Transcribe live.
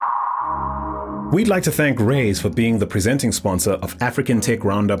We'd like to thank Raise for being the presenting sponsor of African Tech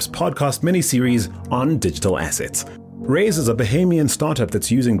Roundup's podcast mini-series on digital assets. Raise is a Bahamian startup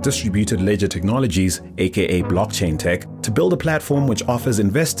that's using distributed ledger technologies, aka blockchain tech, to build a platform which offers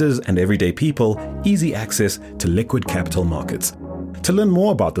investors and everyday people easy access to liquid capital markets. To learn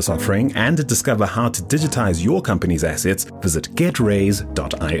more about this offering and to discover how to digitize your company's assets, visit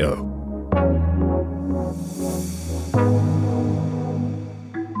getraise.io.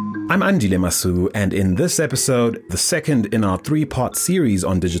 I'm Andile Masu, and in this episode, the second in our three-part series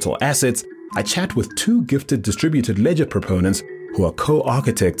on digital assets, I chat with two gifted distributed ledger proponents who are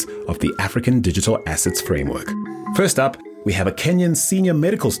co-architects of the African Digital Assets Framework. First up, we have a Kenyan senior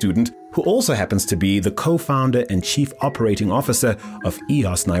medical student who also happens to be the co-founder and chief operating officer of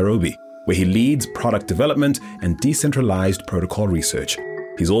EOS Nairobi, where he leads product development and decentralized protocol research.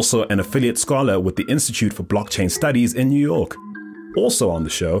 He's also an affiliate scholar with the Institute for Blockchain Studies in New York. Also on the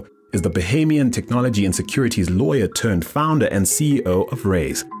show is the Bahamian technology and securities lawyer turned founder and CEO of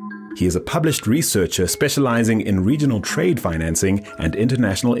Raise. He is a published researcher specializing in regional trade financing and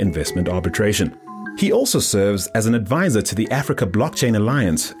international investment arbitration. He also serves as an advisor to the Africa Blockchain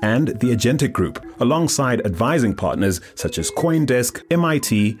Alliance and the Agentic Group, alongside advising partners such as CoinDesk,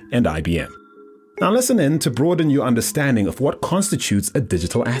 MIT, and IBM. Now listen in to broaden your understanding of what constitutes a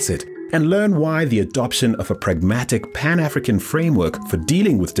digital asset and learn why the adoption of a pragmatic Pan-African framework for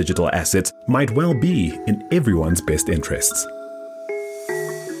dealing with digital assets might well be in everyone's best interests.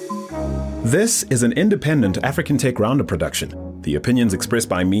 This is an independent African Tech Roundup production. The opinions expressed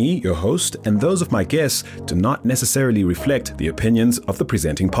by me, your host, and those of my guests do not necessarily reflect the opinions of the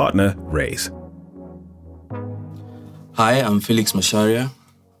presenting partner, Raise. Hi, I'm Felix Masharia.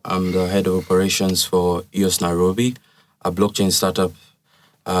 I'm the head of operations for EOS Nairobi, a blockchain startup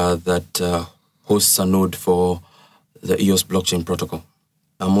that hosts a node for the EOS blockchain protocol.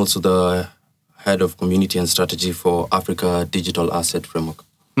 I'm also the head of community and strategy for Africa Digital Asset Framework.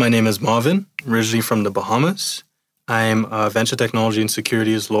 My name is Marvin, originally from the Bahamas. I'm a venture technology and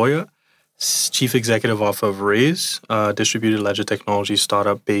securities lawyer, chief executive officer of Raise, a distributed ledger technology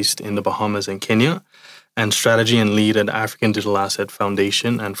startup based in the Bahamas and Kenya, and strategy and lead at African Digital Asset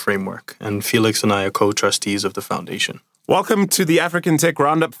Foundation and Framework. And Felix and I are co-trustees of the foundation. Welcome to the African Tech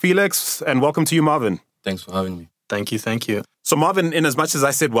Roundup, Felix, and welcome to you, Marvin. Thanks for having me. Thank you. So Marvin, in as much as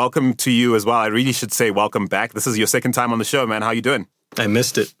I said welcome to you as well, I really should say welcome back. This is your second time on the show, man. How you doing? I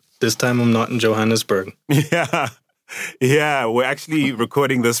missed it. This time I'm not in Johannesburg. Yeah, we're actually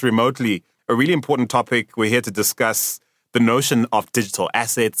recording this remotely. A really important topic. We're here to discuss the notion of digital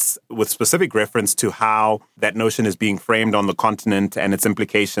assets with specific reference to how that notion is being framed on the continent and its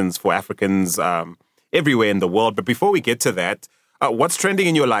implications for Africans everywhere in the world. But before we get to that, what's trending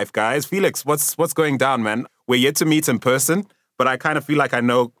in your life, guys? Felix, what's going down, man? We're yet to meet in person, but I kind of feel like I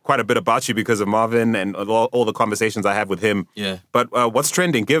know quite a bit about you because of Marvin and all the conversations I have with him. Yeah. But what's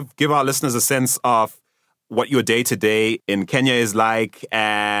trending? Give our listeners a sense of what your day-to-day in Kenya is like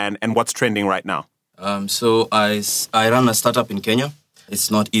and what's trending right now. So I run a startup in Kenya.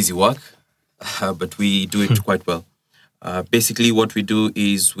 It's not easy work, but we do it quite well. Basically, what we do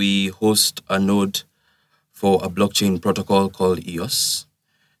is we host a node for a blockchain protocol called EOS.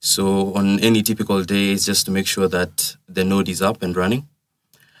 So on any typical day, it's just to make sure that the node is up and running.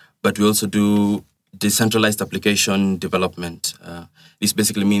 But we also do decentralized application development. This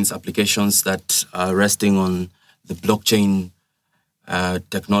basically means applications that are resting on the blockchain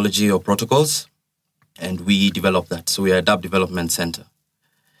technology or protocols, and we develop that. So we are a DApp Development Center.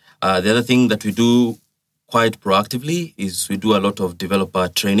 The other thing that we do quite proactively is we do a lot of developer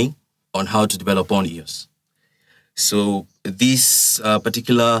training on how to develop on EOS. So these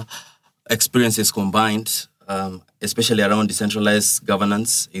particular experiences combined, especially around decentralized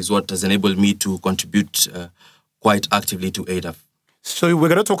governance, is what has enabled me to contribute quite actively to ADAF. So we're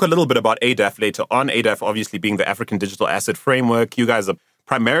going to talk a little bit about ADAF later on. ADAF obviously being the African Digital Asset Framework. You guys are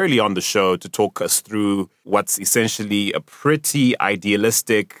primarily on the show to talk us through what's essentially a pretty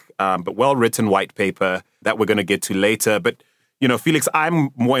idealistic but well-written white paper that we're going to get to later. But, you know, Felix,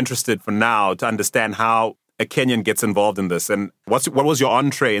 I'm more interested for now to understand how a Kenyan gets involved in this and what was your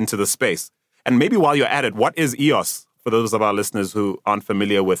entree into the space? And maybe while you're at it, what is EOS for those of our listeners who aren't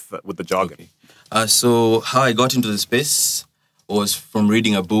familiar with the jargon? Okay. So how I got into the space was from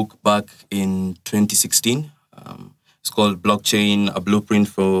reading a book back in 2016. It's called Blockchain, A Blueprint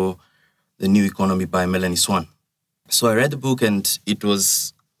for the New Economy by Melanie Swan. So I read the book and it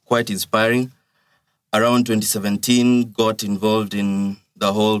was quite inspiring. Around 2017, got involved in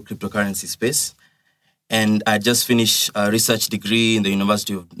the whole cryptocurrency space. And I just finished a research degree in the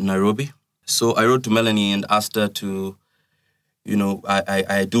University of Nairobi. So I wrote to Melanie and asked her to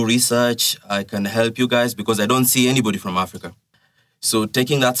I do research. I can help you guys because I don't see anybody from Africa. So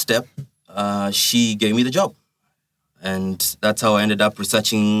taking that step, she gave me the job. And that's how I ended up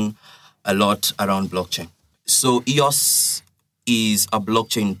researching a lot around blockchain. So EOS is a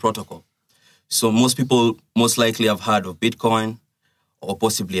blockchain protocol. So most people most likely have heard of Bitcoin or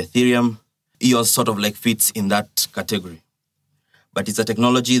possibly Ethereum. EOS sort of like fits in that category. But it's a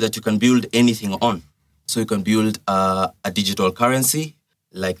technology that you can build anything on. So you can build a digital currency,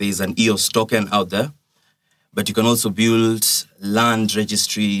 like there is an EOS token out there. But you can also build land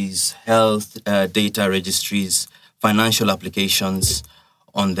registries, health data registries, financial applications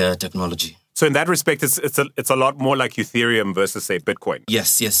on the technology. So in that respect, it's a lot more like Ethereum versus, say, Bitcoin.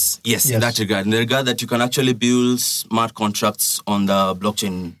 Yes, in that regard. In the regard that you can actually build smart contracts on the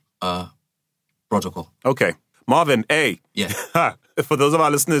blockchain protocol. Okay. Marvin, Yeah. For those of our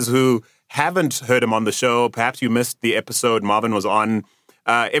listeners who haven't heard him on the show, perhaps you missed the episode Marvin was on.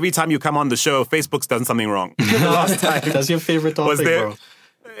 Every time you come on the show, Facebook's done something wrong. The last time That's your favorite topic, bro.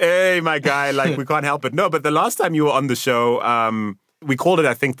 Hey, my guy, like we can't help it. No, but the last time you were on the show, we called it,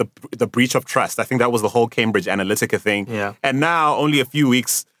 I think, the breach of trust. I think that was the whole Cambridge Analytica thing. Yeah. And now, only a few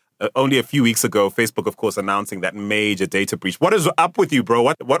weeks ago, Facebook, of course, announcing that major data breach. What is up with you, bro?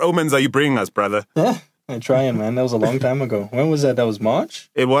 What omens are you bringing us, brother? Yeah, I'm trying, man. That was a long time ago. When was that? That was March?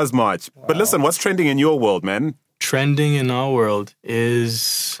 It was March. Wow. But listen, what's trending in your world, man? Trending in our world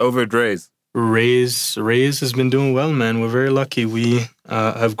is... Over at Raise. Raise has been doing well, man. We're very lucky. We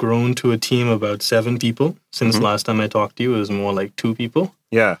have grown to a team of about 7 people. Since last time I talked to you, it was more like 2 people.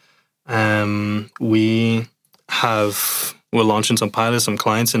 Yeah. We're launching some pilots, some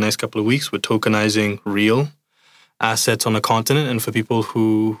clients in the next couple of weeks. We're tokenizing real assets on a continent. And for people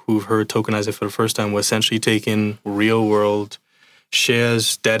who've heard tokenizing for the first time, we're essentially taking real world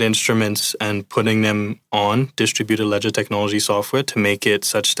shares, debt instruments, and putting them on distributed ledger technology software to make it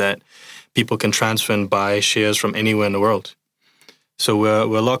such that people can transfer and buy shares from anywhere in the world. So we're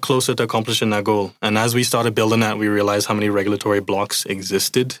a lot closer to accomplishing that goal. And as we started building that, we realized how many regulatory blocks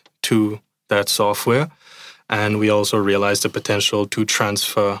existed to that software. And we also realized the potential to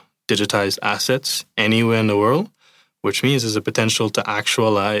transfer digitized assets anywhere in the world, which means there's a potential to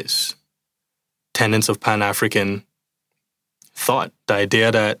actualize tenets of Pan-African thought. The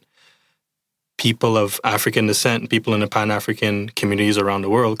idea that people of African descent, people in the Pan-African communities around the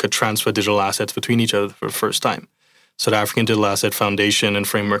world could transfer digital assets between each other for the first time. So the African Digital Asset Foundation and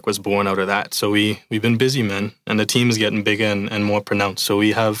framework was born out of that. So we've been busy, man, and the team is getting bigger and more pronounced. So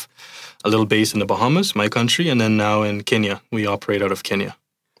we have a little base in the Bahamas, my country, and then now in Kenya. We operate out of Kenya.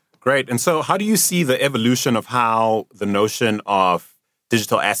 Great. And so how do you see the evolution of how the notion of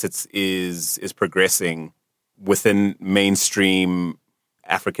digital assets is progressing within mainstream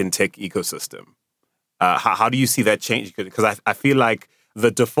African tech ecosystem? How do you see that change? Because I feel like the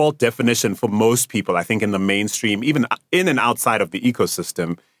default definition for most people, I think in the mainstream, even in and outside of the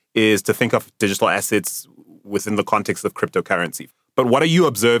ecosystem, is to think of digital assets within the context of cryptocurrency. But what are you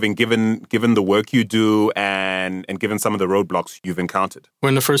observing given the work you do and given some of the roadblocks you've encountered? We're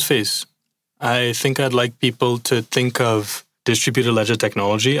in the first phase. I think I'd like people to think of distributed ledger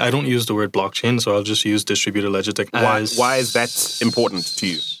technology. I don't use the word blockchain, so I'll just use distributed ledger technology. Why is that important to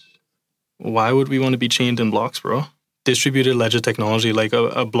you? Why would we want to be chained in blocks, bro? Distributed ledger technology, like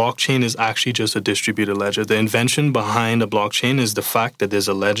a blockchain is actually just a distributed ledger. The invention behind a blockchain is the fact that there's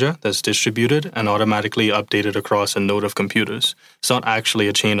a ledger that's distributed and automatically updated across a node of computers. It's not actually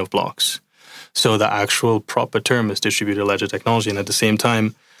a chain of blocks. So the actual proper term is distributed ledger technology. And at the same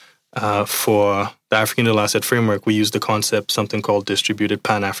time, for the African Digital Asset Framework, we use the concept, something called distributed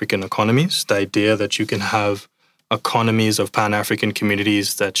Pan-African economies. The idea that you can have economies of Pan-African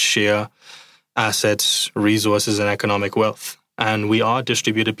communities that share assets, resources, and economic wealth. And we are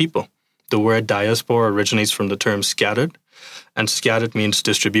distributed people. The word diaspora originates from the term scattered, and scattered means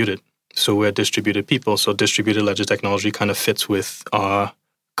distributed. So we're distributed people. So distributed ledger technology kind of fits with our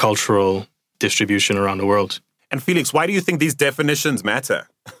cultural distribution around the world. And Felix, why do you think these definitions matter?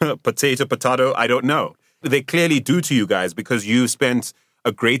 Potato, I don't know. They clearly do to you guys because you've spent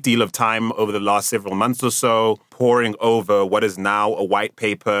a great deal of time over the last several months or so poring over what is now a white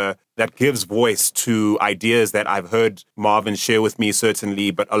paper that gives voice to ideas that I've heard Marvin share with me, certainly,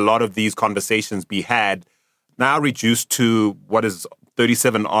 but a lot of these conversations be had now reduced to what is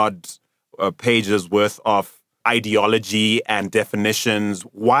 37-odd pages worth of ideology and definitions.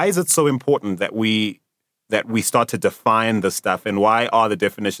 Why is it so important that we start to define the stuff, and why are the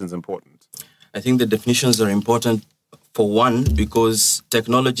definitions important? I think the definitions are important, for one, because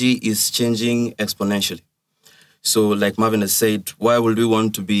technology is changing exponentially. So like Marvin has said, why would we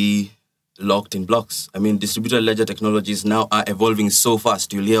want to be locked in blocks. I mean, distributed ledger technologies now are evolving so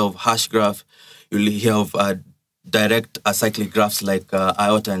fast. You'll hear of Hashgraph, you'll hear of direct acyclic graphs like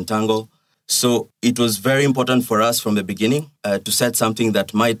IOTA and Tangle. So it was very important for us from the beginning to set something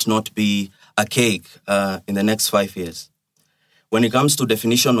that might not be archaic in the next 5 years. When it comes to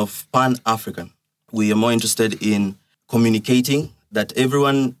definition of Pan-African, we are more interested in communicating that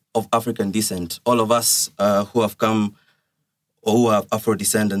everyone of African descent, all of us who have come or who are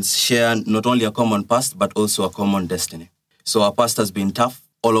Afro-descendants, share not only a common past, but also a common destiny. So our past has been tough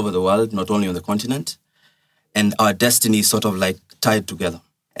all over the world, not only on the continent, and our destiny is sort of like tied together.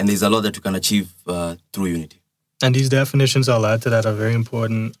 And there's a lot that we can achieve through unity. And these definitions, I'll add to that, are very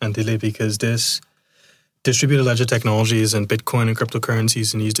important, Andile, because this distributed ledger technologies and Bitcoin and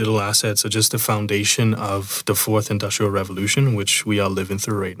cryptocurrencies and these digital assets are just the foundation of the fourth industrial revolution, which we are living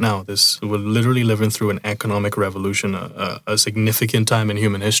through right now. We're literally living through an economic revolution, a significant time in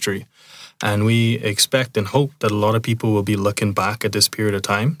human history. And we expect and hope that a lot of people will be looking back at this period of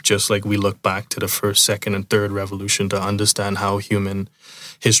time, just like we look back to the first, second, and third revolution to understand how human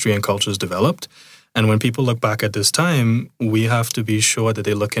history and cultures developed. And when people look back at this time, we have to be sure that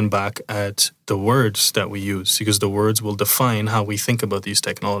they're looking back at the words that we use, because the words will define how we think about these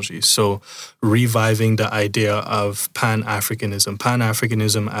technologies. So reviving the idea of Pan-Africanism.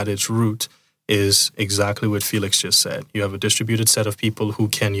 Pan-Africanism at its root is exactly what Felix just said. You have a distributed set of people who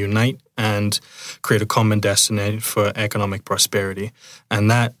can unite and create a common destiny for economic prosperity.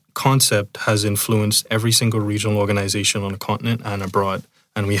 And that concept has influenced every single regional organization on the continent and abroad.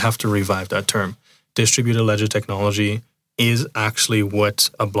 And we have to revive that term. Distributed ledger technology is actually what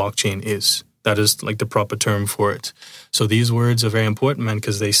a blockchain is. That is like the proper term for it. So these words are very important, man,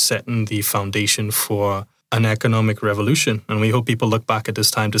 because they set in the foundation for an economic revolution. And we hope people look back at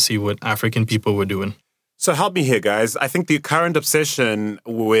this time to see what African people were doing. So help me here, guys. I think the current obsession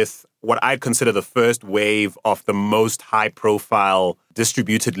with what I'd consider the first wave of the most high-profile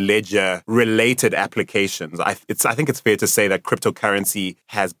distributed ledger-related applications, I think it's fair to say that cryptocurrency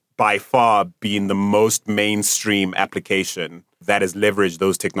has by far been the most mainstream application that has leveraged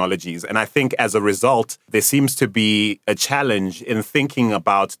those technologies. And I think as a result, there seems to be a challenge in thinking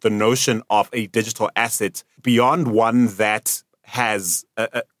about the notion of a digital asset beyond one that has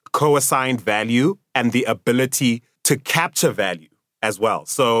a co-assigned value and the ability to capture value as well.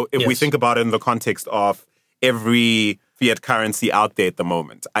 So if we think about it in the context of every fiat currency out there at the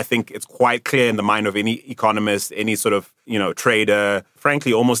moment, I think it's quite clear in the mind of any economist, any sort of, trader,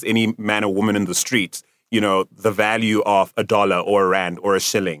 frankly, almost any man or woman in the street, the value of a dollar or a rand or a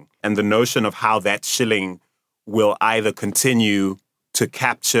shilling, and the notion of how that shilling will either continue to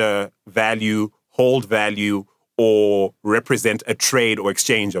capture value, hold value, or represent a trade or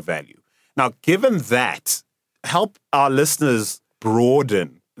exchange of value. Now, given that, help our listeners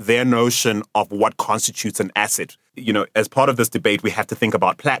broaden their notion of what constitutes an asset. As part of this debate, we have to think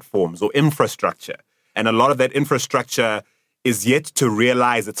about platforms or infrastructure. And a lot of that infrastructure is yet to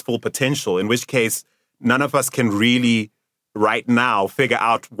realize its full potential, in which case none of us can really right now figure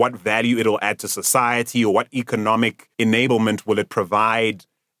out what value it'll add to society or what economic enablement will it provide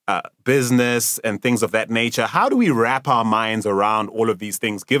business and things of that nature. How do we wrap our minds around all of these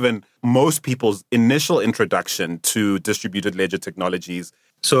things, given most people's initial introduction to distributed ledger technologies?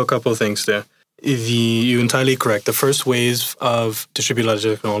 So a couple of things there. You're entirely correct. The first wave of distributed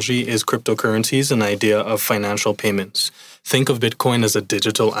ledger technology is cryptocurrencies, an idea of financial payments. Think of Bitcoin as a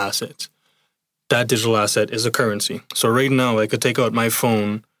digital asset. That digital asset is a currency. So right now, I could take out my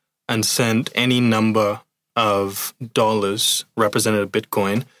phone and send any number of dollars represented as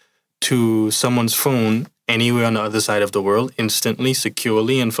Bitcoin to someone's phone anywhere on the other side of the world instantly,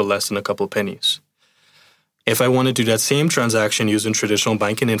 securely, and for less than a couple pennies. If I want to do that same transaction using traditional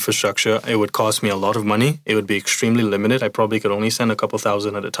banking infrastructure, it would cost me a lot of money. It would be extremely limited. I probably could only send a couple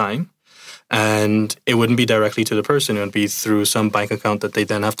thousand at a time. And it wouldn't be directly to the person. It would be through some bank account that they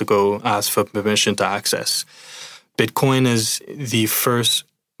then have to go ask for permission to access. Bitcoin is the first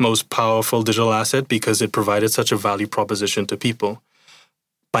most powerful digital asset because it provided such a value proposition to people.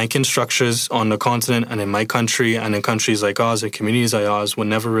 Banking structures on the continent and in my country and in countries like ours and communities like ours were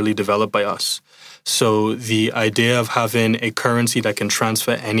never really developed by us. So the idea of having a currency that can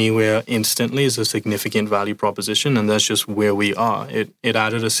transfer anywhere instantly is a significant value proposition, and that's just where we are. It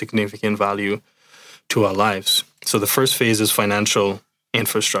added a significant value to our lives. So the first phase is financial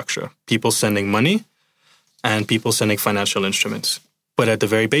infrastructure, people sending money and people sending financial instruments. But at the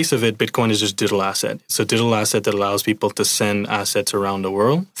very base of it, Bitcoin is just a digital asset. It's a digital asset that allows people to send assets around the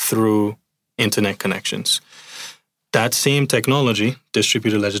world through internet connections. That same technology,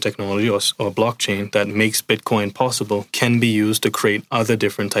 distributed ledger technology or blockchain that makes Bitcoin possible, can be used to create other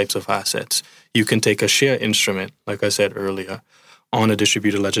different types of assets. You can take a share instrument, like I said earlier, on a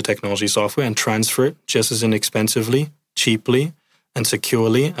distributed ledger technology software and transfer it just as inexpensively, cheaply, and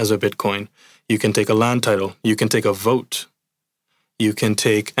securely as a Bitcoin. You can take a land title. You can take a vote. You can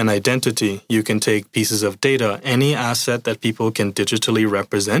take an identity. You can take pieces of data. Any asset that people can digitally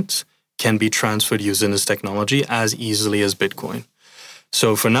represent can be transferred using this technology as easily as Bitcoin.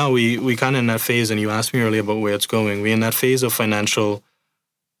 So for now, we kind of in that phase, and you asked me earlier about where it's going. We're in that phase of financial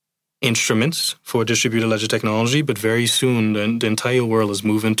instruments for distributed ledger technology, but very soon the entire world is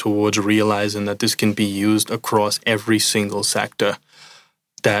moving towards realizing that this can be used across every single sector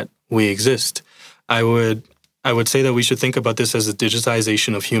that we exist. I would say that we should think about this as a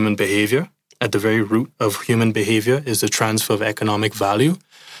digitization of human behavior. At the very root of human behavior is the transfer of economic value.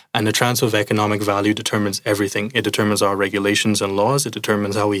 And the transfer of economic value determines everything. It determines our regulations and laws. It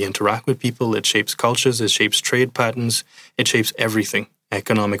determines how we interact with people. It shapes cultures. It shapes trade patterns. It shapes everything,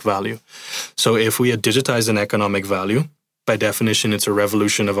 economic value. So if we are digitizing economic value, by definition, it's a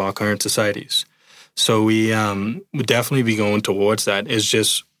revolution of our current societies. So we would definitely be going towards that. It's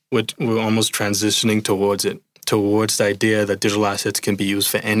just we're almost transitioning towards it, towards the idea that digital assets can be used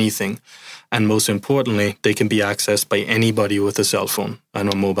for anything. And most importantly, they can be accessed by anybody with a cell phone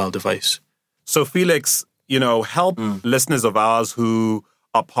and a mobile device. So Felix, help listeners of ours who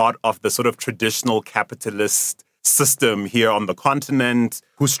are part of the sort of traditional capitalist system here on the continent,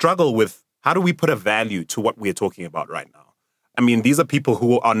 who struggle with how do we put a value to what we're talking about right now? I mean, these are people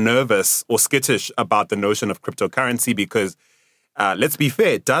who are nervous or skittish about the notion of cryptocurrency because, let's be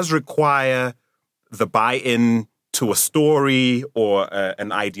fair, it does require the buy-in to a story or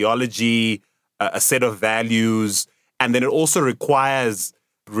an ideology, a set of values, and then it also requires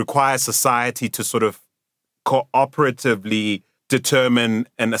society to sort of cooperatively determine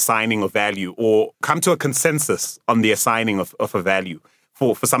an assigning of value or come to a consensus on the assigning of a value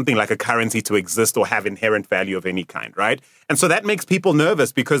for something like a currency to exist or have inherent value of any kind, right? And so that makes people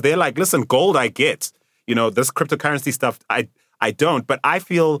nervous because they're like, listen, gold I get, this cryptocurrency stuff I don't, but I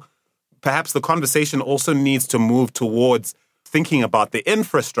feel perhaps the conversation also needs to move towards thinking about the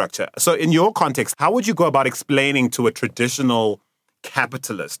infrastructure. So in your context, how would you go about explaining to a traditional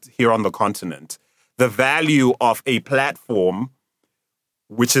capitalist here on the continent the value of a platform,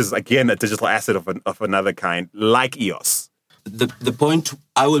 which is, again, a digital asset of another kind, like EOS? The point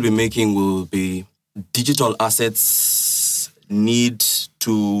I will be making will be digital assets need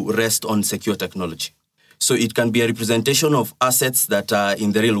to rest on secure technology. So it can be a representation of assets that are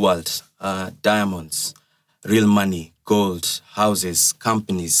in the real world, diamonds, real money, gold, houses,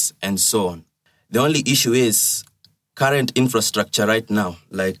 companies, and so on. The only issue is current infrastructure right now,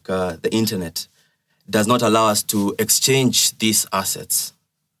 like the internet, does not allow us to exchange these assets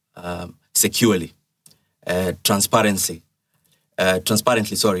securely, transparently,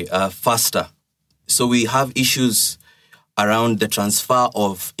 faster. So we have issues around the transfer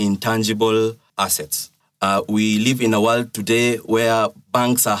of intangible assets. We live in a world today where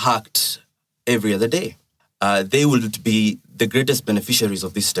banks are hacked every other day. They will be the greatest beneficiaries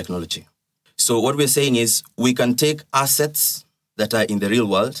of this technology. So what we're saying is we can take assets that are in the real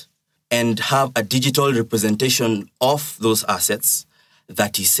world and have a digital representation of those assets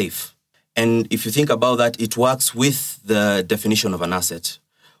that is safe. And if you think about that, it works with the definition of an asset,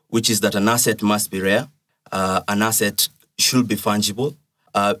 which is that an asset must be rare, an asset should be fungible.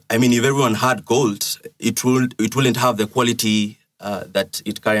 If everyone had gold, it wouldn't have the quality that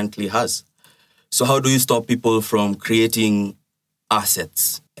it currently has. So how do you stop people from creating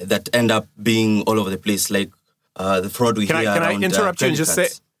assets that end up being all over the place, like the fraud we hear around? Can I interrupt you and just say,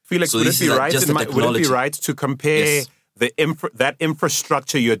 Felix, would it be right to compare that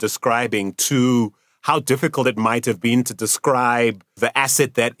infrastructure you're describing to how difficult it might have been to describe the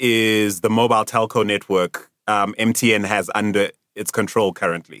asset that is the mobile telco network MTN has under its control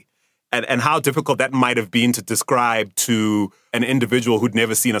currently, and how difficult that might have been to describe to an individual who'd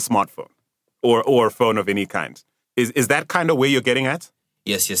never seen a smartphone or a phone of any kind? Is that kind of where you're getting at?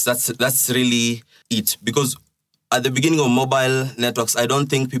 Yes, that's really it. Because at the beginning of mobile networks, I don't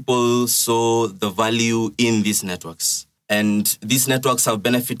think people saw the value in these networks. And these networks have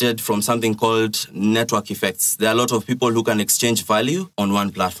benefited from something called network effects. There are a lot of people who can exchange value on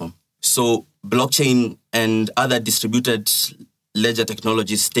one platform. So blockchain and other distributed ledger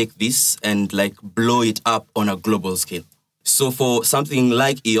technologies take this and blow it up on a global scale. So for something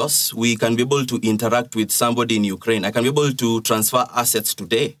like EOS, we can be able to interact with somebody in Ukraine. I can be able to transfer assets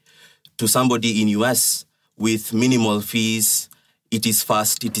today to somebody in US with minimal fees. It is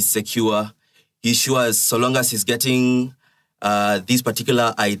fast, it is secure. he's sure so long as he's getting this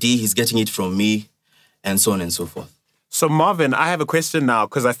particular ID, he's getting it from me, and so on and so forth. So Marvin, I have a question now,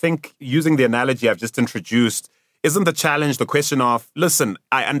 because I think using the analogy I've just introduced, isn't the challenge the question of, listen,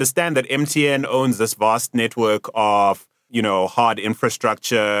 I understand that MTN owns this vast network of, hard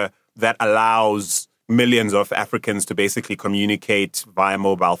infrastructure that allows millions of Africans to basically communicate via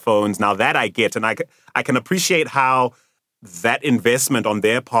mobile phones. Now that I get, and I can appreciate how that investment on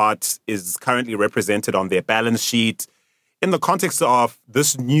their part is currently represented on their balance sheet in the context of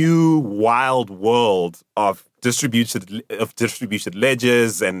this new wild world of distributed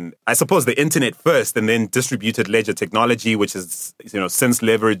ledgers, and I suppose the internet first, and then distributed ledger technology, which has since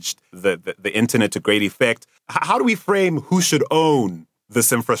leveraged the internet to great effect. How do we frame who should own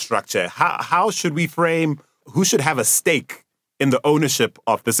this infrastructure? How should we frame who should have a stake in the ownership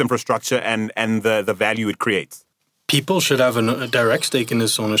of this infrastructure and the value it creates? People should have a direct stake in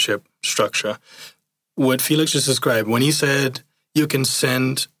this ownership structure. What Felix just described, when he said you can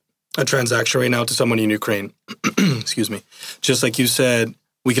send a transaction right now to someone in Ukraine, excuse me, just like you said,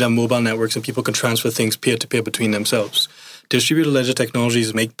 we can have mobile networks and people can transfer things peer-to-peer between themselves. Distributed ledger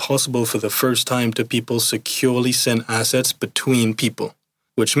technologies make possible for the first time to people securely send assets between people,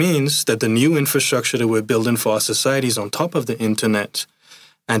 which means that the new infrastructure that we're building for our societies on top of the internet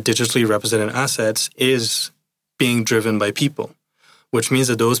and digitally represented assets is being driven by people, which means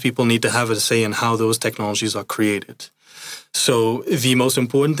that those people need to have a say in how those technologies are created. So the most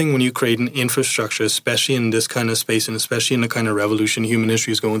important thing when you create an infrastructure, especially in this kind of space and especially in the kind of revolution human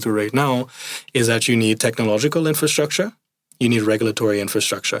history is going through right now, is that you need technological infrastructure, you need regulatory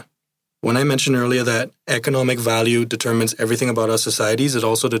infrastructure. When I mentioned earlier that economic value determines everything about our societies, it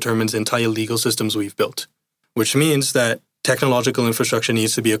also determines the entire legal systems we've built, which means that technological infrastructure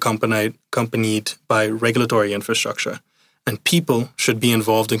needs to be accompanied by regulatory infrastructure. And people should be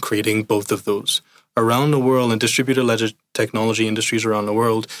involved in creating both of those. Around the world, in distributed ledger technology industries around the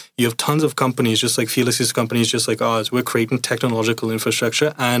world, you have tons of companies, just like Felix's companies, just like ours. We're creating technological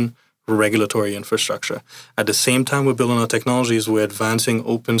infrastructure and regulatory infrastructure. At the same time we're building our technologies, we're advancing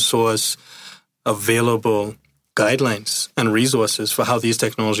open source, available guidelines and resources for how these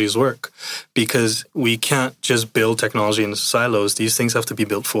technologies work. Because we can't just build technology in silos. These things have to be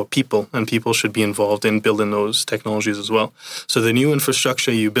built for people, and people should be involved in building those technologies as well. So the new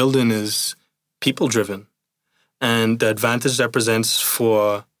infrastructure you build in is people-driven. And the advantage that presents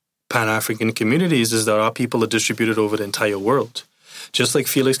for Pan-African communities is that our people are distributed over the entire world. Just like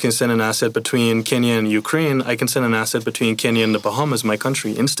Felix can send an asset between Kenya and Ukraine, I can send an asset between Kenya and the Bahamas, my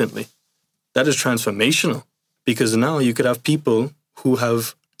country, instantly. That is transformational. Because now you could have people who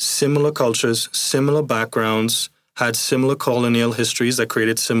have similar cultures, similar backgrounds, had similar colonial histories that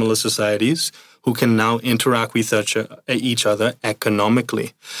created similar societies, who can now interact with each other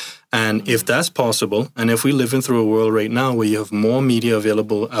economically. And if that's possible, and if we're living through a world right now where you have more media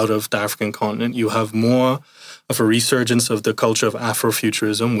available out of the African continent, you have more of a resurgence of the culture of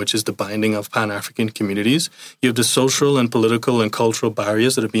Afrofuturism, which is the binding of Pan-African communities. You have the social and political and cultural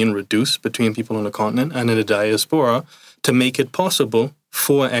barriers that are being reduced between people on the continent and in the diaspora to make it possible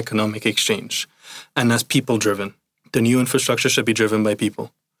for economic exchange. And that's people-driven. The new infrastructure should be driven by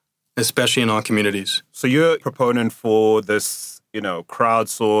people, especially in our communities. So you're a proponent for this,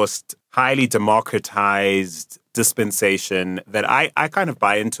 crowdsourced, highly democratized dispensation that I kind of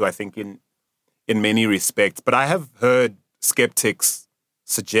buy into, I think, in many respects. But I have heard skeptics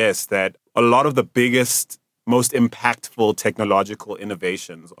suggest that a lot of the biggest, most impactful technological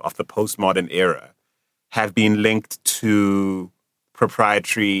innovations of the postmodern era have been linked to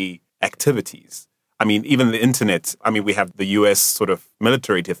proprietary activities. I mean, even the internet, we have the US sort of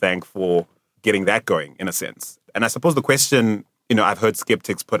military to thank for getting that going, in a sense. And I suppose the question, I've heard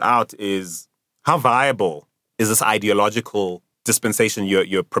skeptics put out is, how viable is this ideological dispensation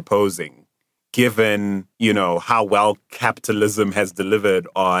you're proposing, given, how well capitalism has delivered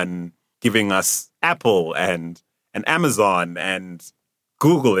on giving us Apple and Amazon and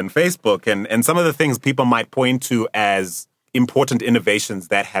Google and Facebook and some of the things people might point to as important innovations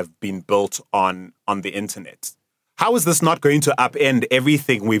that have been built on the internet. How is this not going to upend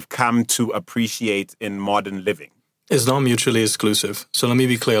everything we've come to appreciate in modern living? It's not mutually exclusive. So let me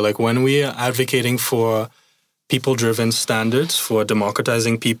be clear. Like when we are advocating for people-driven standards for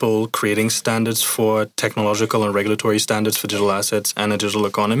democratizing people, creating standards for technological and regulatory standards for digital assets and a digital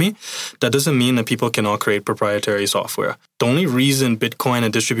economy. That doesn't mean that people cannot create proprietary software. The only reason Bitcoin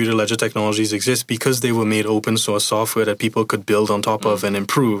and distributed ledger technologies exist because they were made open source software that people could build on top of and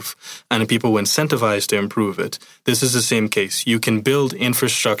improve, and people were incentivized to improve it. This is the same case. You can build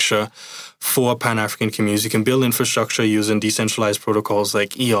infrastructure for Pan-African communities. You can build infrastructure using decentralized protocols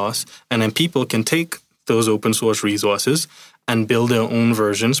like EOS, and then people can take those open source resources and build their own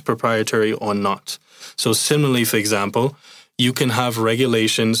versions, proprietary or not. So similarly, for example, you can have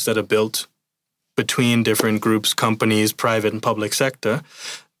regulations that are built between different groups, companies, private and public sector,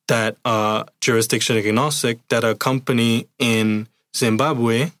 that are jurisdiction agnostic, that a company in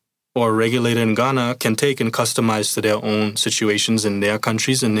Zimbabwe or regulated in Ghana can take and customize to their own situations in their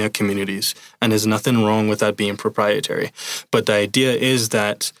countries and their communities. And there's nothing wrong with that being proprietary. But the idea is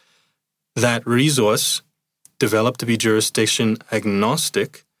that that resource developed to be jurisdiction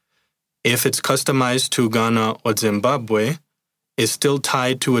agnostic, if it's customized to Ghana or Zimbabwe, is still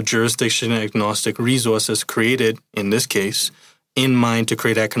tied to a jurisdiction agnostic resource that's created, in this case, in mind to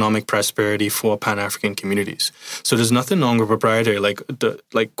create economic prosperity for Pan-African communities. So there's nothing wrong with proprietary,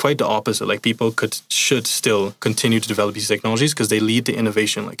 quite the opposite. Like people should still continue to develop these technologies because they lead to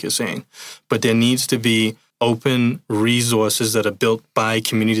innovation, like you're saying. But there needs to be open resources that are built by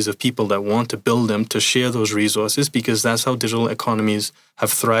communities of people that want to build them to share those resources, because that's how digital economies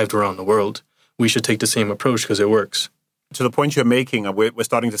have thrived around the world. We should take the same approach because it works. To the point you're making, we're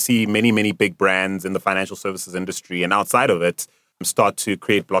starting to see many, many big brands in the financial services industry and outside of it start to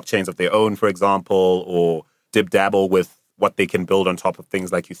create blockchains of their own, for example, or dib-dabble with what they can build on top of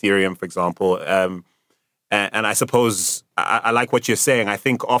things like Ethereum, for example. And I suppose I like what you're saying. I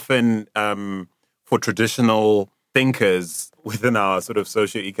think often for traditional thinkers within our sort of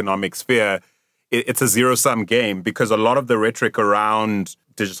socioeconomic sphere, it's a zero-sum game, because a lot of the rhetoric around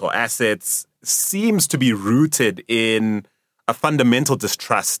digital assets seems to be rooted in a fundamental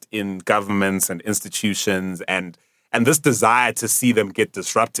distrust in governments and institutions and this desire to see them get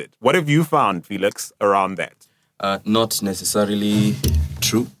disrupted. What have you found, Felix, around that? Not necessarily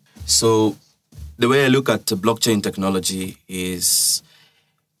true. So the way I look at blockchain technology is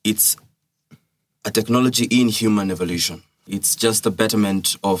it's a technology in human evolution. It's just a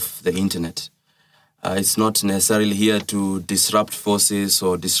betterment of the internet. It's not necessarily here to disrupt forces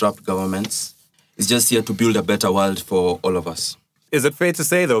or disrupt governments. It's just here to build a better world for all of us. Is it fair to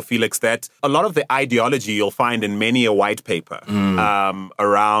say, though, Felix, that a lot of the ideology you'll find in many a white paper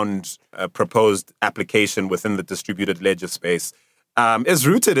around a proposed application within the distributed ledger space is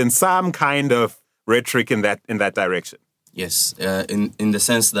rooted in some kind of rhetoric in that direction? Yes, in the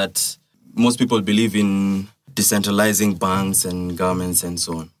sense that most people believe in decentralizing banks and governments and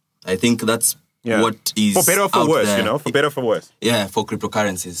so on. I think that's what is for better or for worse, there. For better or for worse. Yeah, for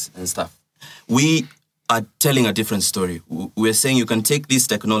cryptocurrencies and stuff. We are telling a different story. We're saying you can take this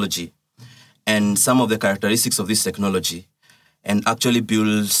technology and some of the characteristics of this technology and actually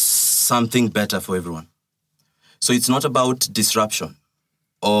build something better for everyone. So it's not about disruption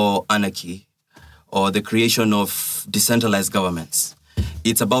or anarchy or the creation of decentralized governments.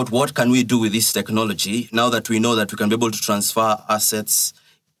 It's about what can we do with this technology now that we know that we can be able to transfer assets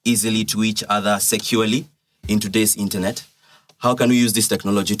easily to each other securely in today's internet. How can we use this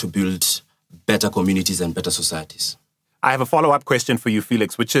technology to build better communities and better societies? I have a follow-up question for you,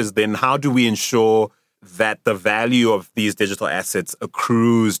 Felix, which is then how do we ensure that the value of these digital assets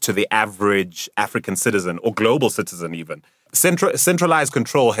accrues to the average African citizen or global citizen even? Centralized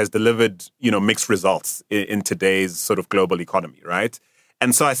control has delivered, mixed results in today's sort of global economy, right?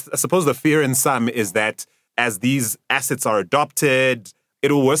 And so I suppose the fear in some is that as these assets are adopted,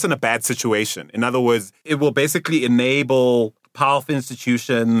 it will worsen a bad situation. In other words, it will basically enable powerful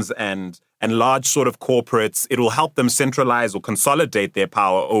institutions and large sort of corporates. It will help them centralize or consolidate their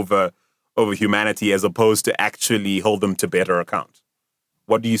power over humanity as opposed to actually hold them to better account.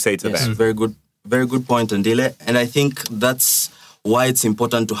 What do you say to that? Very good point, Ndile. And I think that's why it's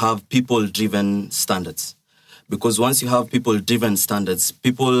important to have people-driven standards. Because once you have people-driven standards,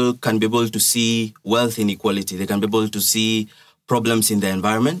 people can be able to see wealth inequality. They can be able to see problems in the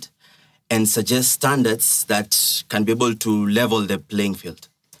environment and suggest standards that can be able to level the playing field.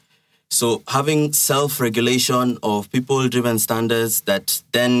 So having self-regulation of people-driven standards that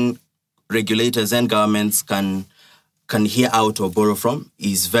then regulators and governments can hear out or borrow from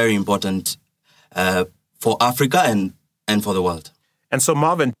is very important for Africa and for the world. And so,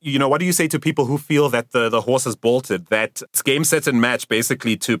 Marvin, what do you say to people who feel that the horse has bolted, that it's game, set, and match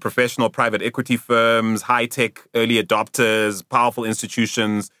basically to professional private equity firms, high-tech early adopters, powerful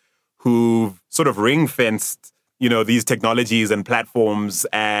institutions who've sort of ring-fenced these technologies and platforms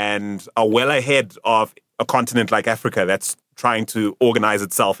and are well ahead of a continent like Africa that's trying to organize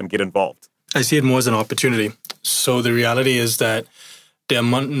itself and get involved? I see it more as an opportunity. So the reality is that there are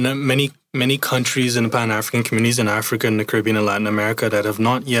many countries in the Pan-African communities in Africa and the Caribbean and Latin America that have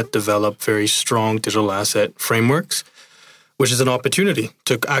not yet developed very strong digital asset frameworks, which is an opportunity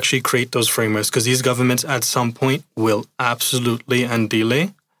to actually create those frameworks, because these governments at some point will absolutely and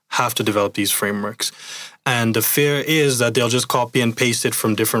delay have to develop these frameworks. And the fear is that they'll just copy and paste it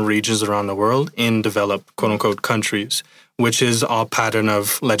from different regions around the world in developed, quote-unquote, countries, which is our pattern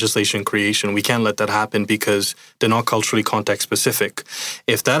of legislation creation. We can't let that happen because they're not culturally context-specific.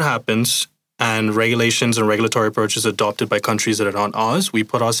 If that happens and regulations and regulatory approaches adopted by countries that are not ours, we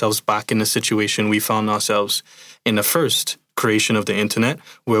put ourselves back in the situation we found ourselves in the first creation of the internet,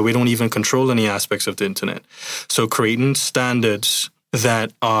 where we don't even control any aspects of the internet. So creating standards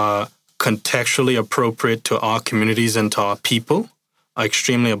that are contextually appropriate to our communities and to our people are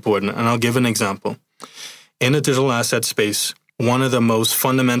extremely important. And I'll give an example. In the digital asset space, one of the most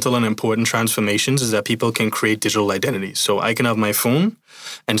fundamental and important transformations is that people can create digital identities. So I can have my phone.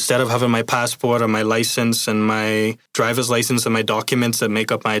 Instead of having my passport or my license and my driver's license and my documents that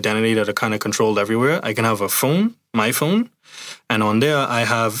make up my identity that are kind of controlled everywhere, I can have a phone, my phone, and on there I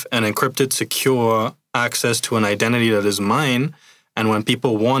have an encrypted, secure access to an identity that is mine. And when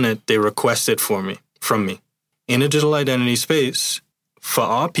people want it, they request it from me. In a digital identity space, for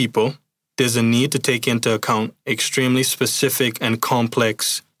our people, there's a need to take into account extremely specific and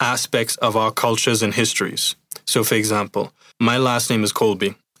complex aspects of our cultures and histories. So, for example, my last name is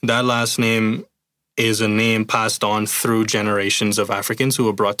Colby. That last name is a name passed on through generations of Africans who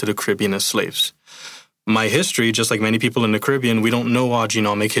were brought to the Caribbean as slaves. My history, just like many people in the Caribbean, we don't know our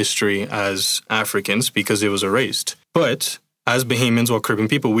genomic history as Africans because it was erased. But as Bahamians or Caribbean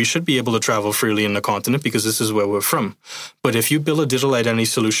people, we should be able to travel freely in the continent because this is where we're from. But if you build a digital identity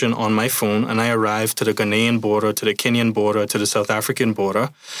solution on my phone and I arrive to the Ghanaian border, to the Kenyan border, to the South African border,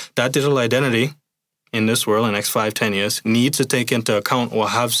 that digital identity in this world in the next 5-10 years needs to take into account or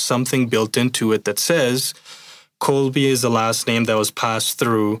have something built into it that says Colby is the last name that was passed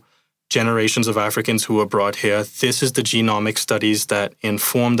through generations of Africans who were brought here. This is the genomic studies that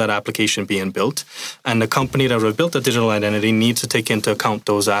inform that application being built. And the company that would built the digital identity needs to take into account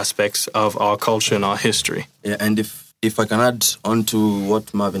those aspects of our culture and our history. Yeah, and if I can add on to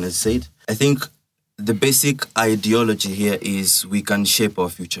what Marvin has said, I think the basic ideology here is we can shape our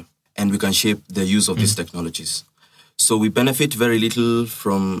future and we can shape the use of these technologies. So we benefit very little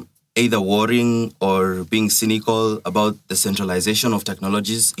from either worrying or being cynical about the centralization of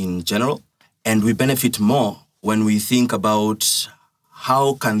technologies in general. And we benefit more when we think about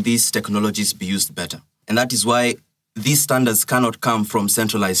how can these technologies be used better. And that is why these standards cannot come from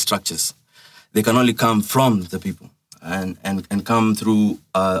centralized structures. They can only come from the people and come through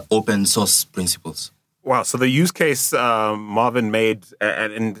open source principles. Wow. So the use case Marvin made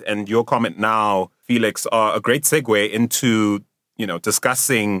and your comment now, Felix, are a great segue into,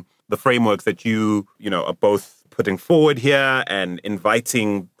 discussing the framework that you are both putting forward here and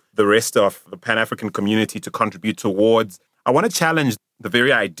inviting the rest of the Pan-African community to contribute towards. I want to challenge the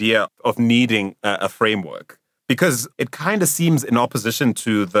very idea of needing a framework, because it kind of seems in opposition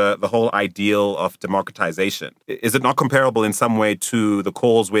to the whole ideal of democratization. Is it not comparable in some way to the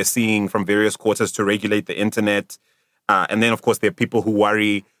calls we're seeing from various quarters to regulate the internet? And then, of course, there are people who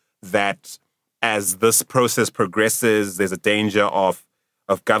worry that as this process progresses, there's a danger of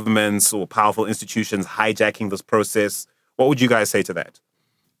governments or powerful institutions hijacking this process. What would you guys say to that?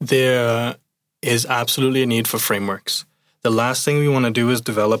 There is absolutely a need for frameworks. The last thing we want to do is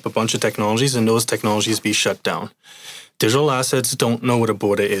develop a bunch of technologies and those technologies be shut down. Digital assets don't know what a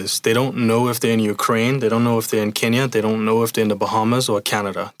border is. They don't know if they're in Ukraine. They don't know if they're in Kenya. They don't know if they're in the Bahamas or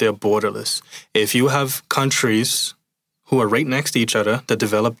Canada. They're borderless. If you have countries who are right next to each other that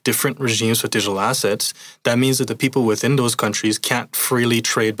develop different regimes for digital assets, that means that the people within those countries can't freely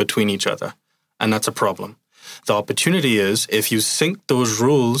trade between each other. And that's a problem. The opportunity is if you sync those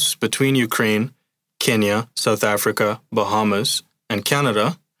rules between Ukraine, Kenya, South Africa, Bahamas, and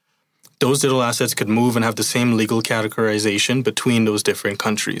Canada, those digital assets could move and have the same legal categorization between those different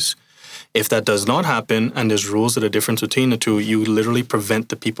countries. If that does not happen and there's rules that are different between the two, you literally prevent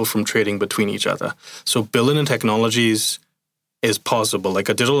the people from trading between each other. So building in technologies is possible. Like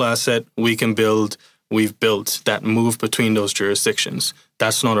a digital asset, we can build we've built that move between those jurisdictions.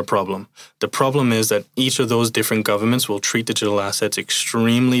 That's not a problem. The problem is that each of those different governments will treat digital assets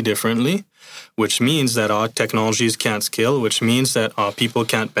extremely differently, which means that our technologies can't scale, which means that our people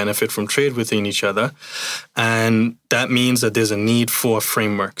can't benefit from trade within each other. And that means that there's a need for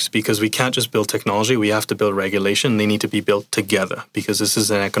frameworks, because we can't just build technology, we have to build regulation. They need to be built together, because this is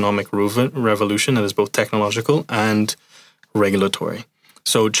an economic revolution that is both technological and regulatory.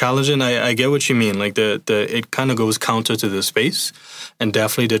 So challenging, I get what you mean. Like it kind of goes counter to the space, and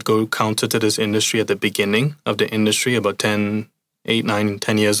definitely did go counter to this industry at the beginning of the industry about 10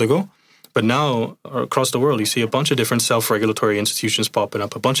 years ago. But now across the world, you see a bunch of different self-regulatory institutions popping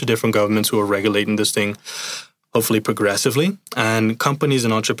up, a bunch of different governments who are regulating this thing, hopefully progressively, and companies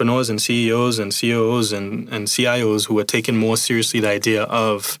and entrepreneurs and CEOs and COOs and CIOs who are taking more seriously the idea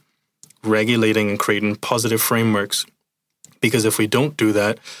of regulating and creating positive frameworks. Because if we don't do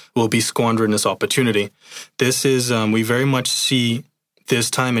that, we'll be squandering this opportunity. This is, we very much see this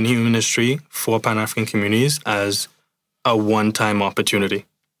time in human history for Pan-African communities as a one-time opportunity.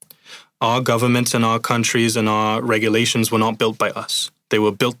 Our governments and our countries and our regulations were not built by us. They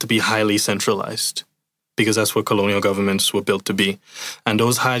were built to be highly centralized, because that's what colonial governments were built to be. And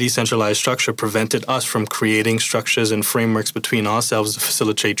those highly centralized structures prevented us from creating structures and frameworks between ourselves to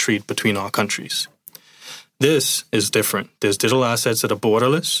facilitate trade between our countries. This is different. There's digital assets that are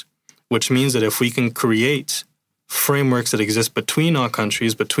borderless, which means that if we can create frameworks that exist between our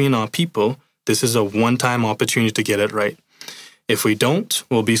countries, between our people, this is a one-time opportunity to get it right. If we don't,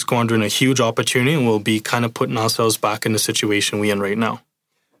 we'll be squandering a huge opportunity, and we'll be kind of putting ourselves back in the situation we're in right now.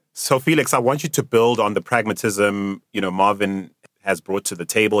 So, Felix, I want you to build on the pragmatism, Marvin has brought to the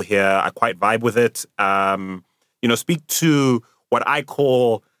table here. I quite vibe with it. Speak to what I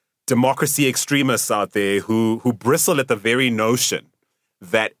call democracy extremists out there who bristle at the very notion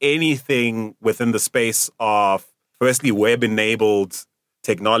that anything within the space of, firstly, web-enabled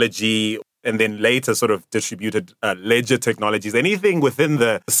technology, and then later sort of distributed ledger technologies, anything within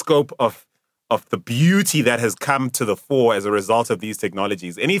the scope of the beauty that has come to the fore as a result of these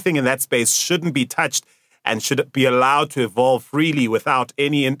technologies, anything in that space shouldn't be touched and should be allowed to evolve freely without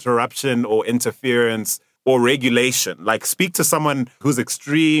any interruption or interference or regulation. Like, speak to someone who's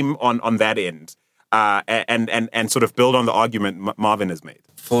extreme on that end, and sort of build on the argument Marvin has made.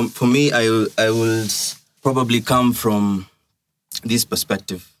 For me, I will probably come from this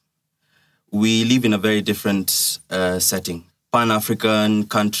perspective. We live in a very different setting. Pan-African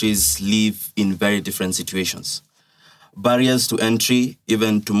countries live in very different situations. Barriers to entry,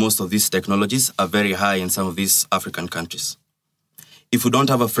 even to most of these technologies, are very high in some of these African countries. If we don't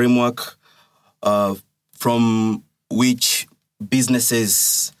have a framework from which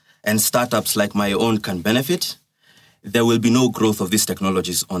businesses and startups like my own can benefit, there will be no growth of these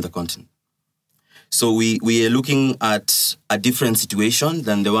technologies on the continent. So we are looking at a different situation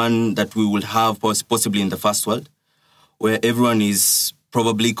than the one that we would have possibly in the first world, where everyone is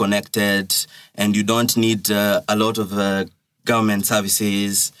probably connected and you don't need a lot of government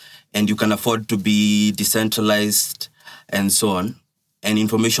services, and you can afford to be decentralized and so on, and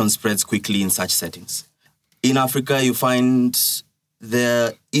information spreads quickly in such settings. In Africa, you find there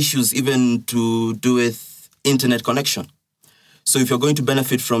are issues even to do with internet connection. So if you're going to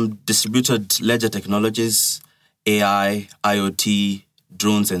benefit from distributed ledger technologies, AI, IoT,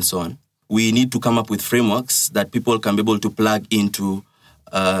 drones, and so on, we need to come up with frameworks that people can be able to plug into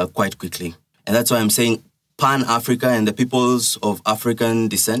quite quickly. And that's why I'm saying Pan-Africa and the peoples of African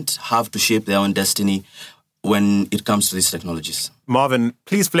descent have to shape their own destiny when it comes to these technologies. Marvin,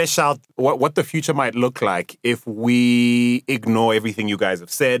 please flesh out what the future might look like if we ignore everything you guys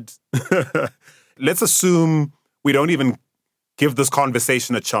have said. Let's assume we don't even give this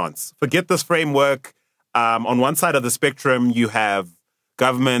conversation a chance. Forget this framework. On one side of the spectrum, you have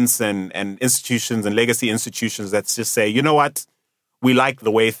governments and institutions and legacy institutions that just say, you know what, we like the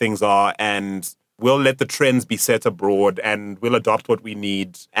way things are, and we'll let the trends be set abroad, and we'll adopt what we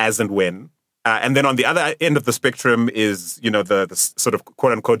need as and when. And then on the other end of the spectrum is, the sort of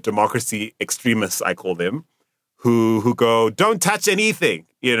quote unquote democracy extremists, I call them, who go, don't touch anything,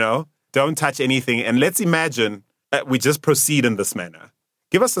 don't touch anything. And let's imagine that we just proceed in this manner.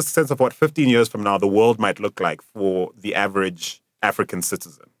 Give us a sense of what 15 years from now the world might look like for the average African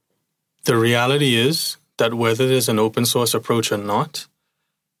citizen. The reality is that whether there's an open source approach or not,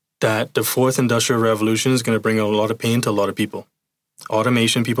 that the fourth industrial revolution is going to bring a lot of pain to a lot of people.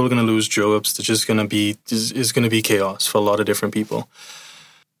 Automation, people are going to lose jobs. It's just going to be chaos for a lot of different people.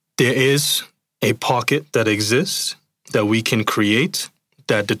 There is a pocket that exists that we can create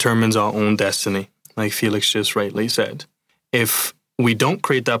that determines our own destiny, like Felix just rightly said. If we don't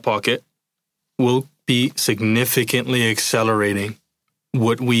create that pocket, we'll be significantly accelerating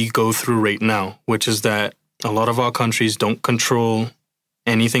what we go through right now, which is that a lot of our countries don't control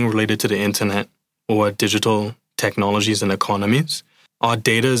anything related to the internet or digital technologies and economies. Our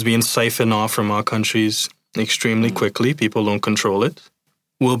data is being siphoned off from our countries extremely quickly. People don't control it.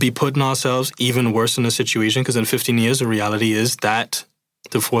 We'll be putting ourselves even worse in a situation because in 15 years, the reality is that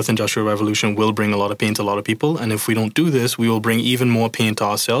the fourth industrial revolution will bring a lot of pain to a lot of people. And if we don't do this, we will bring even more pain to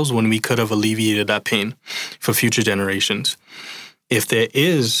ourselves when we could have alleviated that pain for future generations. If there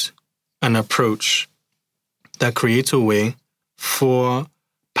is an approach that creates a way for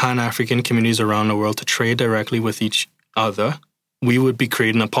Pan-African communities around the world to trade directly with each other, we would be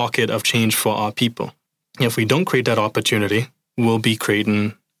creating a pocket of change for our people. If we don't create that opportunity, we'll be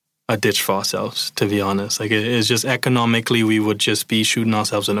creating a ditch for ourselves, to be honest. Like, it's just economically, we would just be shooting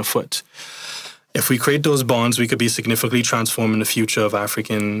ourselves in the foot. If we create those bonds, we could be significantly transforming the future of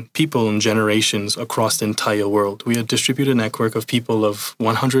African people and generations across the entire world. We have distributed a network of people of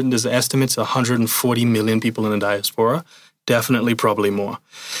 100, there's estimates 140 million people in the diaspora, definitely probably more.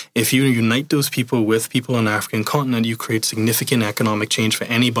 If you unite those people with people on the African continent, you create significant economic change for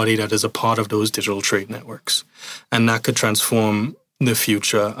anybody that is a part of those digital trade networks. And that could transform the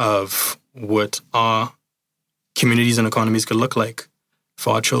future of what our communities and economies could look like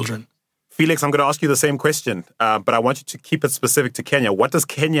for our children. Felix, I'm going to ask you the same question, but I want you to keep it specific to Kenya. What does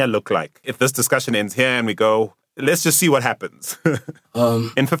Kenya look like? If this discussion ends here and we go, let's just see what happens.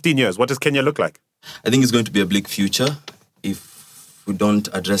 In 15 years, what does Kenya look like? I think it's going to be a bleak future if we don't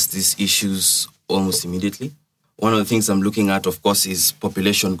address these issues almost immediately. One of the things I'm looking at, of course, is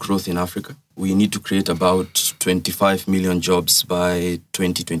population growth in Africa. We need to create about 25 million jobs by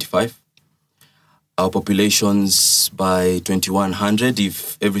 2025. Our populations by 2100,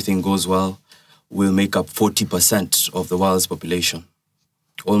 if everything goes well, will make up 40% of the world's population.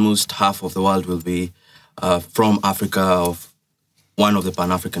 Almost half of the world will be from Africa, of one of the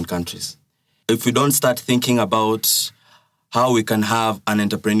Pan-African countries. If we don't start thinking about how we can have an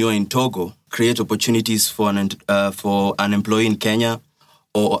entrepreneur in Togo create opportunities for an employee in Kenya,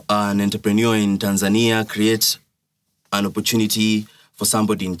 or an entrepreneur in Tanzania create an opportunity for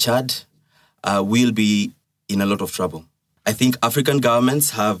somebody in Chad, we'll be in a lot of trouble. I think African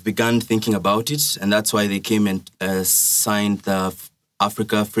governments have begun thinking about it, and that's why they came and signed the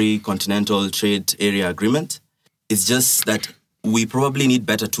Africa Free Continental Trade Area Agreement. It's just that we probably need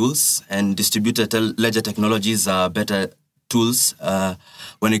better tools, and distributed ledger technologies are better tools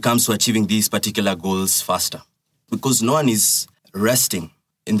when it comes to achieving these particular goals faster. Because no one is resting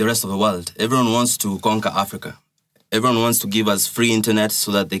in the rest of the world. Everyone wants to conquer Africa. Everyone wants to give us free internet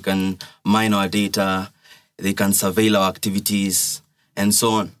so that they can mine our data, they can surveil our activities, and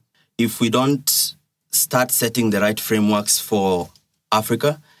so on. If we don't start setting the right frameworks for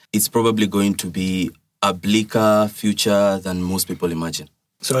Africa, it's probably going to be a bleaker future than most people imagine.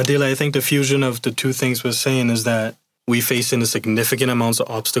 So Adela, I think the fusion of the two things we're saying is that we face in significant amounts of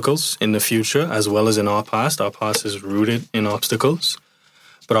obstacles in the future as well as in our past. Our past is rooted in obstacles,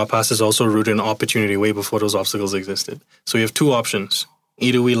 but our past is also rooted in opportunity way before those obstacles existed. So we have two options.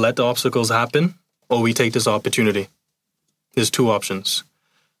 Either we let the obstacles happen or we take this opportunity. There's two options.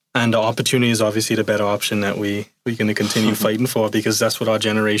 And the opportunity is obviously the better option that we're going to continue fighting for, because that's what our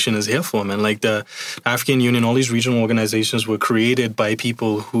generation is here for, man. Like the African Union, all these regional organizations were created by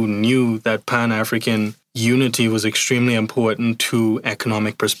people who knew that Pan-African unity was extremely important to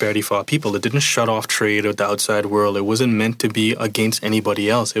economic prosperity for our people. It didn't shut off trade with the outside world. It wasn't meant to be against anybody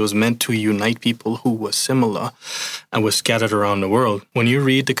else. It was meant to unite people who were similar and were scattered around the world. When you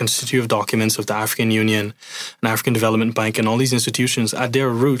read the constitutive documents of the African Union and African Development Bank and all these institutions, at their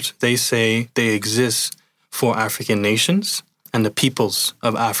root, they say they exist for African nations and the peoples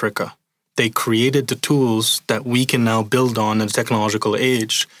of Africa. They created the tools that we can now build on in the technological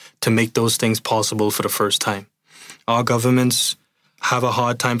age to make those things possible for the first time. Our governments have a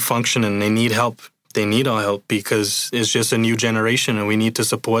hard time functioning. They need help. They need our help because it's just a new generation and we need to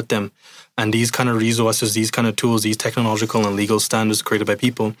support them. And these kind of resources, these kind of tools, these technological and legal standards created by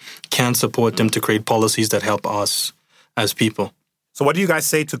people can support them to create policies that help us as people. So what do you guys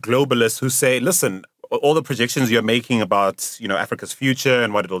say to globalists who say, listen, all the projections you're making about, Africa's future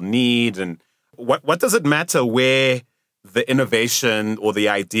and what it'll need, and what does it matter where the innovation or the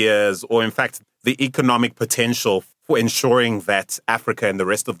ideas or, in fact, the economic potential for ensuring that Africa and the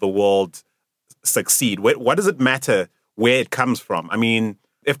rest of the world succeed? What does it matter where it comes from? I mean,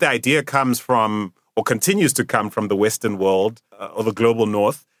 if the idea comes from or continues to come from the Western world or the global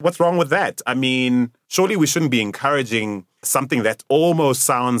North, what's wrong with that? I mean, surely we shouldn't be encouraging something that almost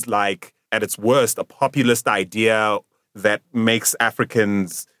sounds like, at its worst, a populist idea that makes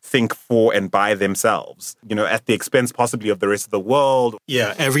Africans think for and by themselves, at the expense possibly of the rest of the world.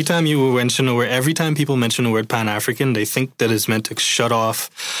 Yeah, every time people mention the word Pan-African, they think that it's meant to shut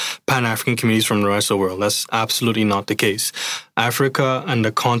off Pan-African communities from the rest of the world. That's absolutely not the case. Africa and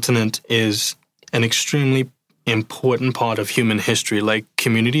the continent is an extremely important part of human history. Like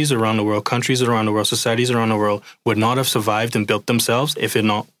communities around the world, countries around the world, societies around the world would not have survived and built themselves if it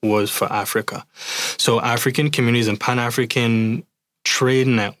not was for Africa. So African communities and Pan-African trade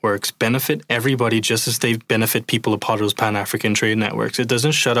networks benefit everybody just as they benefit people a part of those Pan-African trade networks. It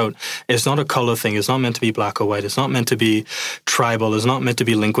doesn't shut out. It's not a color thing. It's not meant to be black or white. It's not meant to be tribal. It's not meant to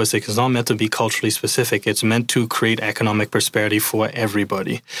be linguistic. It's not meant to be culturally specific. It's meant to create economic prosperity for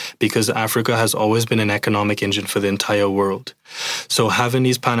everybody because Africa has always been an economic engine for the entire world. So having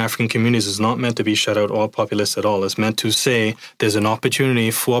these Pan-African communities is not meant to be shut out all populace at all. It's meant to say there's an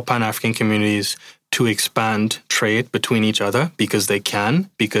opportunity for Pan-African communities to expand trade between each other because they can,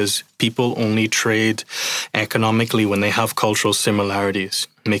 because people only trade economically when they have cultural similarities.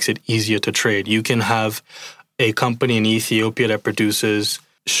 It makes it easier to trade. You can have a company in Ethiopia that produces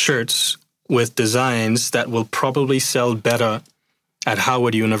shirts with designs that will probably sell better at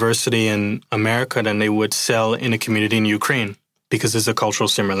Howard University in America than they would sell in a community in Ukraine because there's a cultural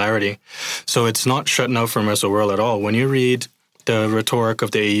similarity. So it's not shutting out from the rest of the world at all. When you read the rhetoric of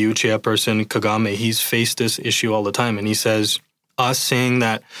the AU chairperson, Kagame, he's faced this issue all the time. And he says, us saying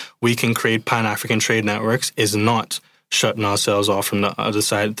that we can create Pan-African trade networks is not shutting ourselves off from the other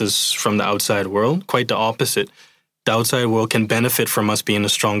side, from the outside world. Quite the opposite. The outside world can benefit from us being a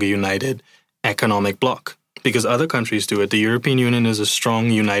stronger, united economic bloc because other countries do it. The European Union is a strong,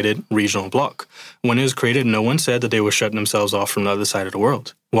 united regional bloc. When it was created, no one said that they were shutting themselves off from the other side of the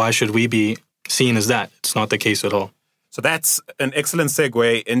world. Why should we be seen as that? It's not the case at all. So that's an excellent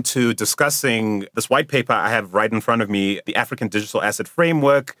segue into discussing this white paper I have right in front of me, the African Digital Asset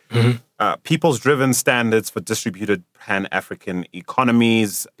Framework, Peoples-Driven Standards for Distributed Pan-African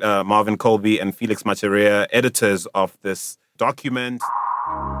Economies. Marvin Colby and Felix Macharia, editors of this document.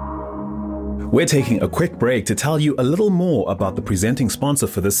 We're taking a quick break to tell you a little more about the presenting sponsor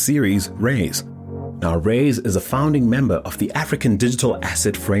for this series, Raise. Now, Raise is a founding member of the African Digital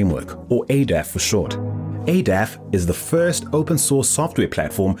Asset Framework, or ADAF for short. ADAF is the first open source software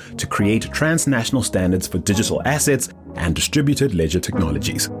platform to create transnational standards for digital assets and distributed ledger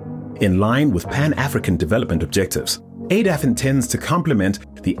technologies. In line with Pan-African development objectives, ADAF intends to complement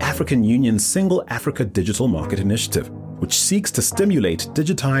the African Union's Single Africa Digital Market Initiative, which seeks to stimulate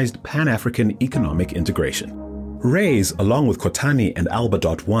digitized Pan-African economic integration. Raise, along with Kotani and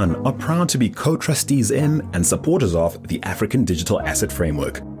Alba.one, are proud to be co-trustees in and supporters of the African Digital Asset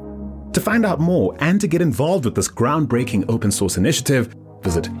Framework. To find out more and to get involved with this groundbreaking open source initiative,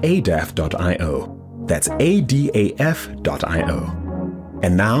 visit adaf.io. That's ADAF.io.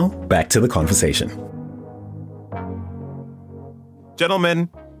 And now, back to the conversation. Gentlemen,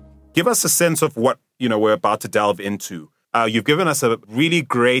 give us a sense of what we're about to delve into. You've given us a really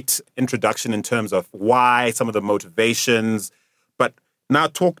great introduction in terms of why, some of the motivations, but now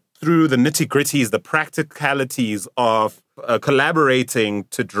talk through the nitty-gritties, the practicalities of collaborating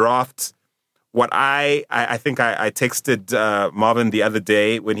to draft what I think I texted Marvin the other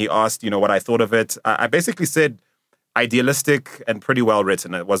day when he asked, what I thought of it. I basically said idealistic and pretty well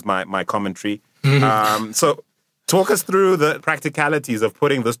written. It was my commentary. So talk us through the practicalities of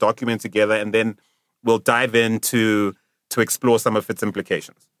putting this document together, and then we'll dive into to explore some of its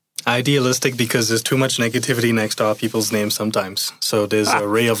implications. Idealistic because there's too much negativity next to our people's names sometimes. So there's a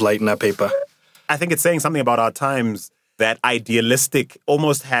ray of light in that paper. I think it's saying something about our times that idealistic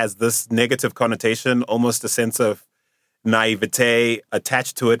almost has this negative connotation, almost a sense of naivete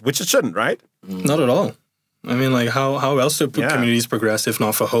attached to it, which it shouldn't, right? Not at all. I mean, like, how else do communities progress if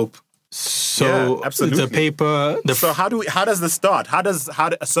not for hope? So absolutely. The paper... So how does this start?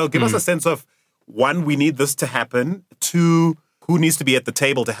 So give us a sense of, one, we need this to happen. Two, who needs to be at the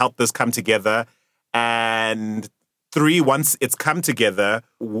table to help this come together? And three, once it's come together,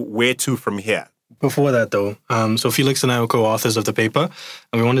 where to from here? Before that, though, so Felix and I were co-authors of the paper,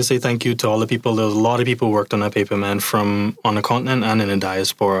 and we wanted to say thank you to all the people. There was a lot of people who worked on that paper, man, from on the continent and in the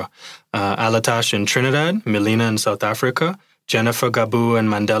diaspora. Alatash in Trinidad, Melina in South Africa, Jennifer Gabu and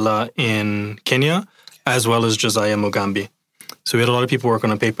Mandela in Kenya, as well as Josiah Mugambi. So we had a lot of people work on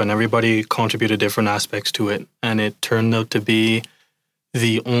the paper, and everybody contributed different aspects to it. And it turned out to be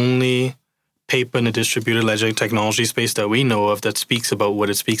the only paper in the distributed ledger technology space that we know of that speaks about what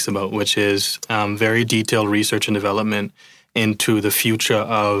it speaks about, which is very detailed research and development into the future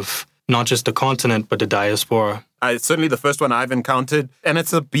of not just the continent, but the diaspora. It's certainly the first one I've encountered, and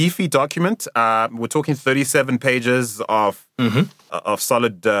it's a beefy document. We're talking 37 pages of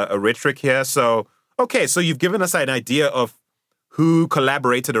solid rhetoric here. So, okay, so you've given us an idea of who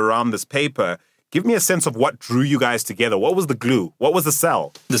collaborated around this paper. Give me a sense of what drew you guys together. What was the glue? What was the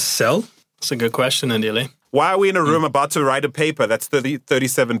cell? The cell? That's a good question, Andile. Why are we in a room about to write a paper that's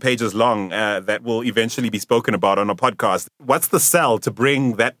 37 pages long that will eventually be spoken about on a podcast? What's the cell to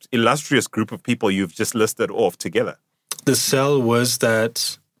bring that illustrious group of people you've just listed off together? The cell was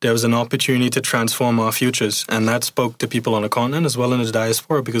that there was an opportunity to transform our futures, and that spoke to people on the continent as well in the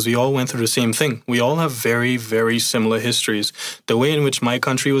diaspora, because we all went through the same thing. We all have very, very similar histories. The way in which my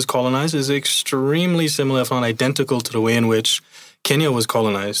country was colonized is extremely similar, if not identical, to the way in which Kenya was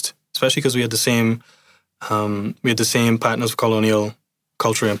colonized, especially because we had the same patterns of colonial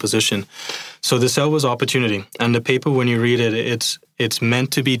culture and position. So the cell was opportunity. And the paper, when you read it, it's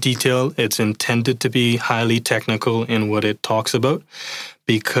meant to be detailed. It's intended to be highly technical in what it talks about,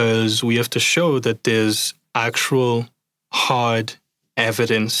 because we have to show that there's actual hard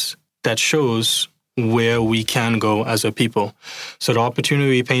evidence that shows where we can go as a people. So the opportunity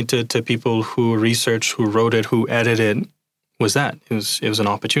we painted to people who researched, who wrote it, who edited, was that. It was an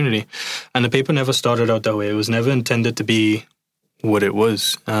opportunity. And the paper never started out that way. It was never intended to be what it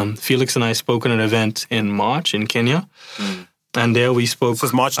was. Felix and I spoke at an event in March in Kenya. And there we spoke... This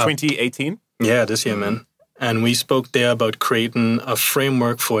is March 2018? Yeah, this year, man. And we spoke there about creating a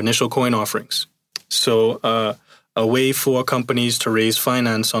framework for initial coin offerings. So a way for companies to raise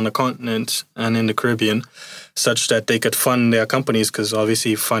finance on the continent and in the Caribbean such that they could fund their companies, because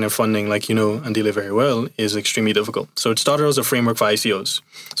obviously finding funding, like you know, Andile very well, is extremely difficult. So it started as a framework for ICOs.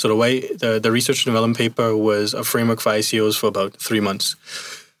 So the way the research and development paper was a framework for ICOs for about 3 months.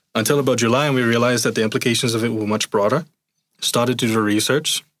 Until about July, and we realized that the implications of it were much broader. Started to do the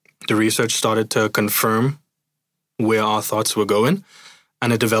research. The research started to confirm where our thoughts were going,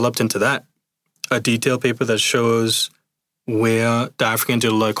 and it developed into that. A detailed paper that shows where the African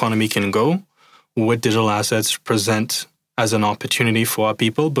digital economy can go, what digital assets present as an opportunity for our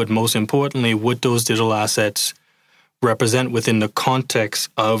people, but most importantly, what those digital assets represent within the context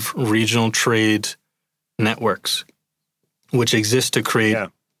of regional trade networks, which exist to create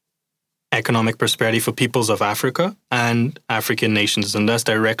economic prosperity for peoples of Africa and African nations. And that's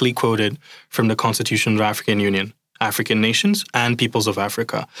directly quoted from the Constitution of the African Union. African nations and peoples of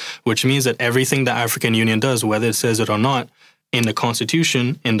Africa, which means that everything the African Union does, whether it says it or not, in the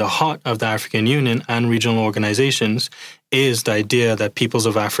Constitution, in the heart of the African Union and regional organizations, is the idea that peoples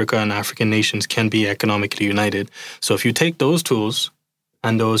of Africa and African nations can be economically united. So if you take those tools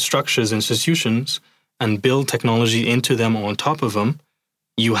and those structures, institutions, and build technology into them or on top of them,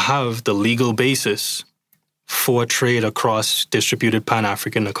 you have the legal basis for trade across distributed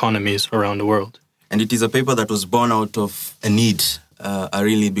Pan-African economies around the world. And it is a paper that was born out of a need, a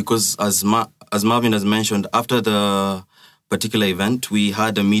real need, because as Marvin has mentioned, after the particular event, we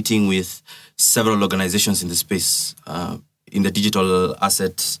had a meeting with several organizations in the space, in the digital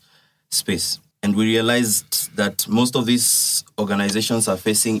asset space. And we realized that most of these organizations are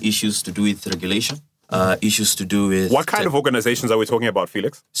facing issues to do with regulation, issues to do with... What kind of organizations are we talking about,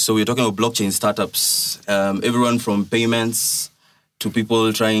 Felix? So we're talking about blockchain startups, everyone from payments to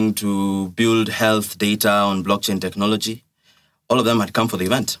people trying to build health data on blockchain technology. All of them had come for the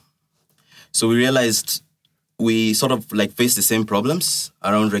event. So we realized we sort of like face the same problems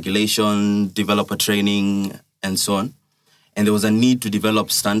around regulation, developer training, and so on. And there was a need to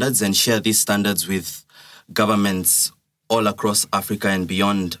develop standards and share these standards with governments all across Africa and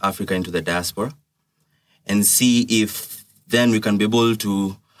beyond Africa into the diaspora, and see if then we can be able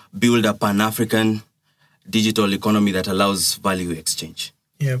to build a Pan-African digital economy that allows value exchange.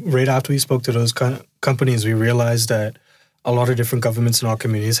 Yeah, right after we spoke to those companies, we realized that a lot of different governments in our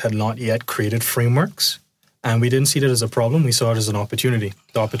communities had not yet created frameworks. And we didn't see that as a problem. We saw it as an opportunity.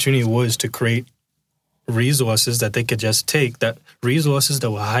 The opportunity was to create resources that they could just take, that resources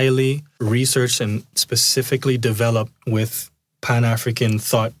that were highly researched and specifically developed with Pan-African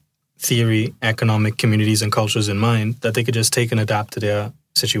thought, theory, economic communities and cultures in mind, that they could just take and adapt to their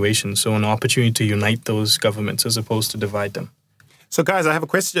situation. So an opportunity to unite those governments as opposed to divide them. So guys, I have a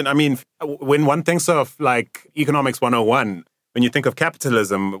question. I mean, when one thinks of like economics 101, when you think of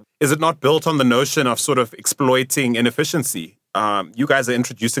capitalism, is it not built on the notion of sort of exploiting inefficiency? You guys are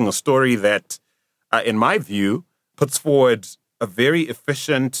introducing a story that, in my view, puts forward a very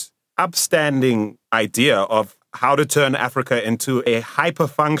efficient, upstanding idea of how to turn Africa into a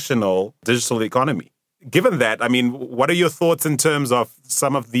hyper-functional digital economy. Given that, I mean, what are your thoughts in terms of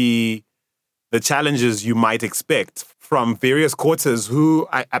some of the the challenges you might expect from various quarters who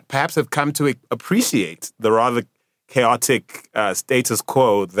perhaps have come to appreciate the rather chaotic status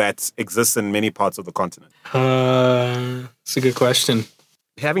quo that exists in many parts of the continent? It's a good question.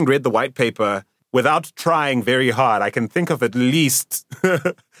 Having read the white paper, without trying very hard, I can think of at least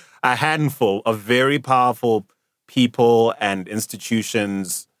a handful of very powerful people and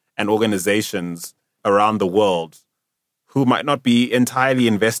institutions and organizations around the world who might not be entirely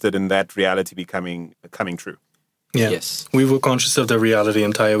invested in that reality coming true. Yeah. Yes. We were conscious of the reality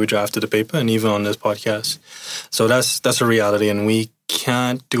entire we drafted the paper and even on this podcast. So that's a reality, and we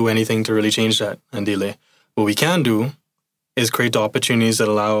can't do anything to really change that, Andile. What we can do is create the opportunities that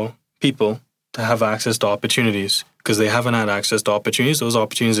allow people to have access to opportunities, because they haven't had access to opportunities. Those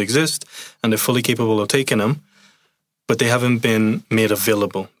opportunities exist and they're fully capable of taking them, but they haven't been made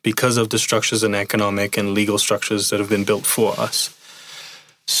available because of the structures and economic and legal structures that have been built for us.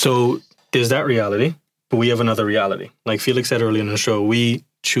 So there's that reality. But we have another reality. Like Felix said earlier in the show, we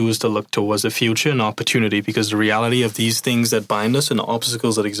choose to look towards the future and opportunity, because the reality of these things that bind us and the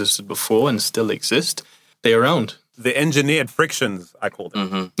obstacles that existed before and still exist, they're around. The engineered frictions, I call them.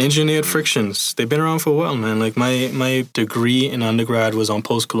 Mm-hmm. Engineered frictions. They've been around for a while, man. Like my degree in undergrad was on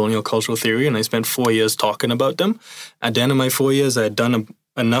post-colonial cultural theory, and I spent 4 years talking about them. At the end of my 4 years, I had done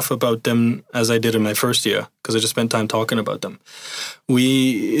enough about them as I did in my first year, because I just spent time talking about them.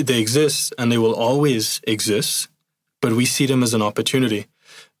 They exist and they will always exist, but we see them as an opportunity.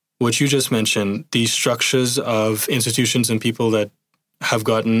 What you just mentioned, these structures of institutions and people that have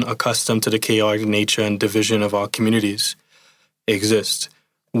gotten accustomed to the chaotic nature and division of our communities exist.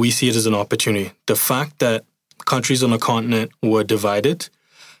 We see it as an opportunity. The fact that countries on the continent were divided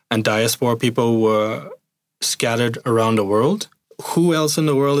and diaspora people were scattered around the world, who else in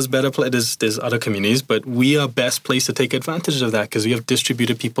the world is better placed? There's other communities, but we are best placed to take advantage of that, because we have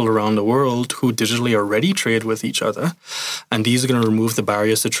distributed people around the world who digitally already trade with each other. And these are going to remove the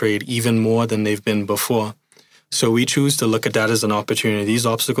barriers to trade even more than they've been before. So we choose to look at that as an opportunity. These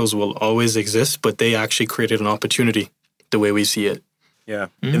obstacles will always exist, but they actually created an opportunity the way we see it. Yeah.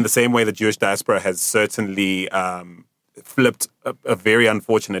 Mm-hmm. In the same way the Jewish diaspora has certainly flipped a very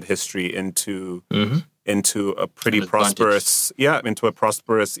unfortunate history into a pretty prosperous, into a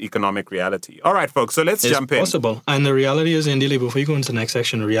prosperous economic reality. All right, folks, so let's jump in. It's possible. And the reality is, Andile, before you go into the next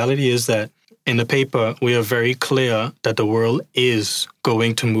section, the reality is that in the paper, we are very clear that the world is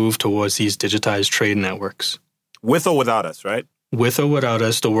going to move towards these digitized trade networks. With or without us, right? With or without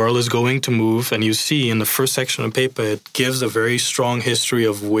us, the world is going to move. And you see in the first section of the paper, it gives a very strong history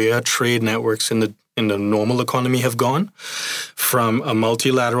of where trade networks in the normal economy have gone, from a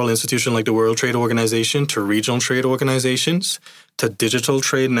multilateral institution like the World Trade Organization to regional trade organizations to digital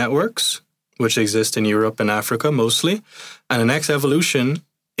trade networks, which exist in Europe and Africa mostly. And the next evolution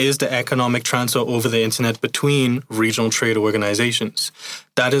is the economic transfer over the internet between regional trade organizations.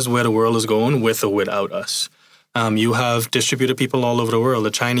 That is where the world is going, with or without us. You have distributed people all over the world.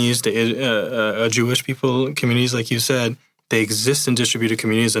 The Chinese, the Jewish people, communities, like you said, they exist in distributed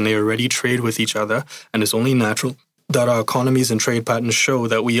communities and they already trade with each other. And it's only natural that our economies and trade patterns show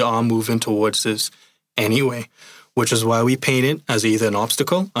that we are moving towards this anyway, which is why we paint it as either an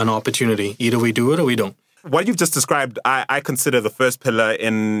obstacle, an opportunity. Either we do it or we don't. What you've just described, I consider the first pillar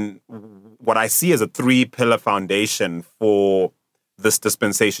in what I see as a 3-pillar foundation for this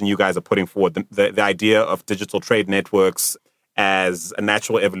dispensation you guys are putting forward, the idea of digital trade networks as a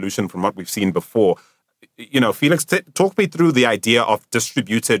natural evolution from what we've seen before. You know, Felix, talk me through the idea of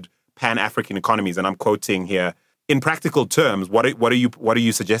distributed Pan-African economies, and I'm quoting here. In practical terms, what are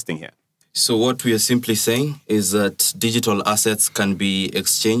you suggesting here? So what we are simply saying is that digital assets can be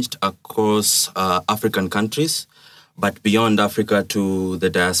exchanged across African countries, but beyond Africa to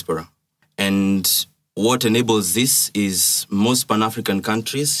the diaspora. And what enables this is most Pan-African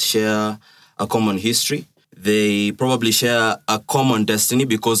countries share a common history. They probably share a common destiny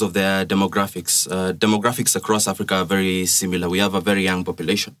because of their demographics. Demographics across Africa are very similar. We have a very young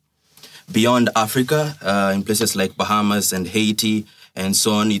population. Beyond Africa, in places like Bahamas and Haiti and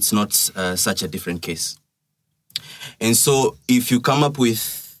so on, it's not such a different case. And so if you come up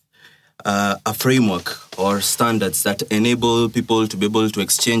with a framework or standards that enable people to be able to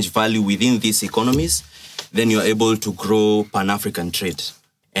exchange value within these economies, then you're able to grow Pan-African trade.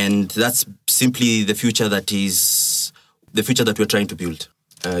 And that's simply the future that we're trying to build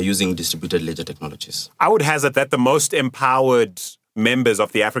using distributed ledger technologies. I would hazard that the most empowered members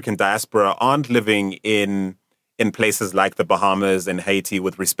of the African diaspora aren't living in places like the Bahamas and Haiti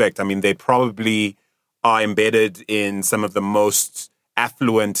with respect. I mean, they probably are embedded in some of the most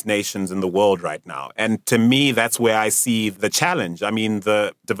affluent nations in the world right now. And to me, that's where I see the challenge. I mean,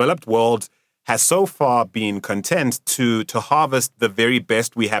 the developed world has so far been content to harvest the very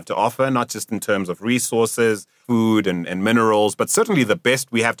best we have to offer, not just in terms of resources, food and minerals, but certainly the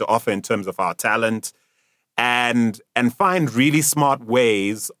best we have to offer in terms of our talent, and find really smart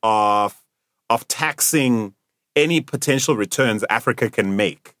ways of taxing any potential returns Africa can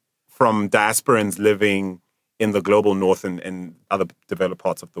make from diasporans living in the global north and other developed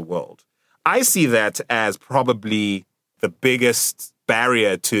parts of the world. I see that as probably the biggest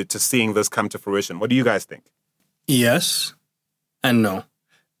barrier to seeing this come to fruition. What do you guys think? Yes and no.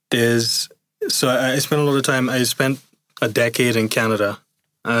 I spent a lot of time, I spent a decade in Canada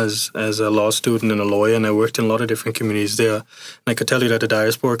as a law student and a lawyer, and I worked in a lot of different communities there. And I could tell you that the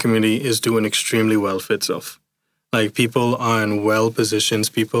diaspora community is doing extremely well for itself. Like, people are in well positions,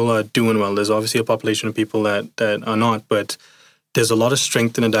 people are doing well. There's obviously a population of people that are not, but there's a lot of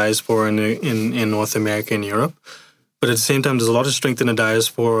strength in the diaspora in North America and Europe. But at the same time, there's a lot of strength in the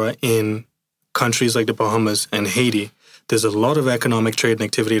diaspora in countries like the Bahamas and Haiti. There's a lot of economic trade and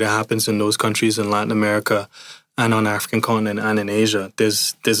activity that happens in those countries in Latin America and on the African continent and in Asia.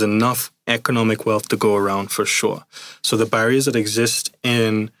 There's enough economic wealth to go around for sure. So the barriers that exist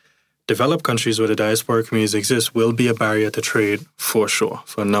in developed countries where the diaspora communities exist will be a barrier to trade for sure,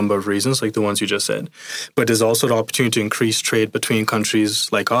 for a number of reasons, like the ones you just said. But there's also the opportunity to increase trade between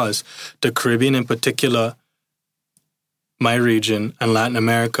countries like ours. The Caribbean in particular, my region, and Latin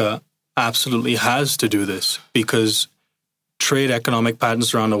America absolutely has to do this, because trade economic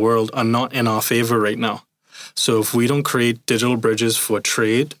patterns around the world are not in our favor right now. So if we don't create digital bridges for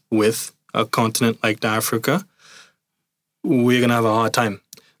trade with a continent like Africa, we're going to have a hard time.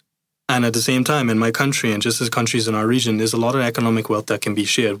 And at the same time, in my country, and just as countries in our region, there's a lot of economic wealth that can be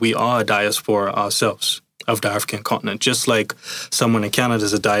shared. We are a diaspora ourselves of the African continent, just like someone in Canada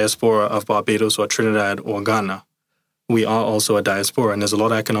is a diaspora of Barbados or Trinidad or Ghana. We are also a diaspora, and there's a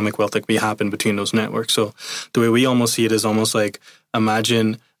lot of economic wealth that can happen between those networks. So the way we almost see it is almost like,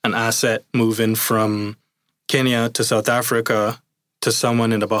 imagine an asset moving from Kenya to South Africa to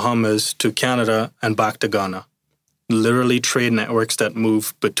someone in the Bahamas to Canada and back to Ghana. Literally trade networks that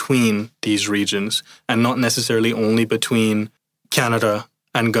move between these regions, and not necessarily only between Canada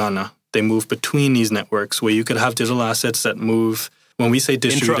and Ghana. They move between these networks where you could have digital assets that move, when we say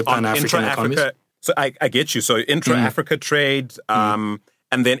distributed Pan-African economies. So I get you. So intra-Africa trade, and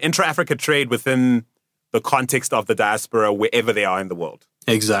then intra-Africa trade within the context of the diaspora wherever they are in the world.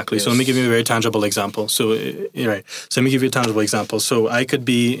 Exactly. Yes. So let me give you a very tangible example. So let me give you a tangible example. So I could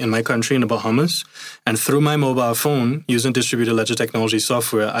be in my country in the Bahamas, and through my mobile phone, using distributed ledger technology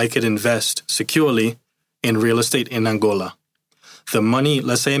software, I could invest securely in real estate in Angola. The money,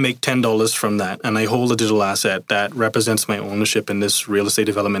 let's say I make $10 from that, and I hold a digital asset that represents my ownership in this real estate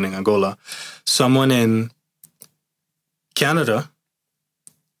development in Angola. Someone in Canada,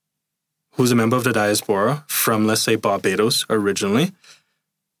 who's a member of the diaspora from, let's say, Barbados originally,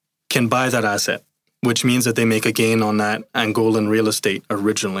 can buy that asset, which means that they make a gain on that Angolan real estate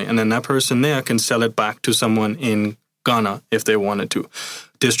originally. And then that person there can sell it back to someone in Ghana if they wanted to.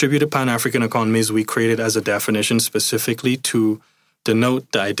 Distributed Pan-African economies, we created as a definition specifically to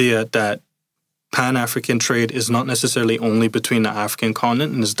denote the idea that Pan-African trade is not necessarily only between the African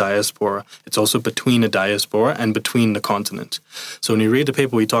continent and its diaspora. It's also between the diaspora and between the continent. So when you read the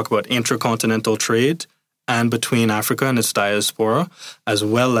paper, we talk about intracontinental trade and between Africa and its diaspora, as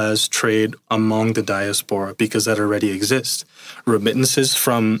well as trade among the diaspora, because that already exists. Remittances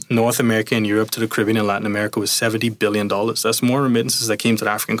from North America and Europe to the Caribbean and Latin America was $70 billion. That's more remittances that came to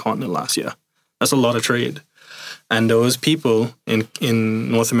the African continent last year. That's a lot of trade. And those people in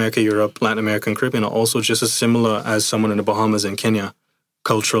North America, Europe, Latin America, and Caribbean are also just as similar as someone in the Bahamas and Kenya,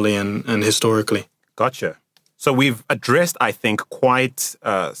 culturally and historically. Gotcha. So we've addressed, I think, quite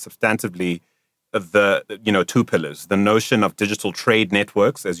substantively the two pillars: the notion of digital trade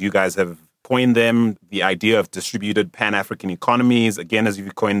networks, as you guys have coined them, the idea of distributed Pan-African economies, again, as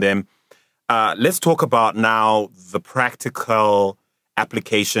you've coined them. Let's talk about now the practical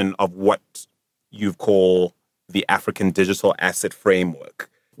application of what you call the African Digital Asset Framework.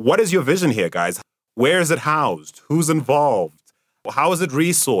 What is your vision here, guys? Where is it housed? Who's involved? How is it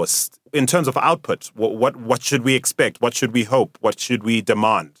resourced in terms of output? What should we expect? What should we hope? What should we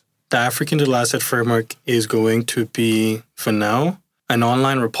demand? The African Digital Asset Framework is going to be, for now, an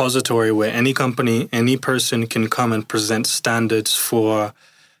online repository where any company, any person can come and present standards for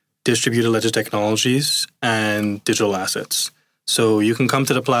distributed ledger technologies and digital assets. So you can come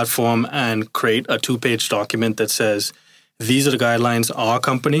to the platform and create a 2-page document that says, these are the guidelines our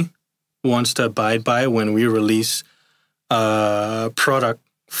company wants to abide by when we release a product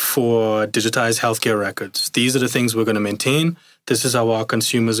for digitized healthcare records. These are the things we're going to maintain. This is how our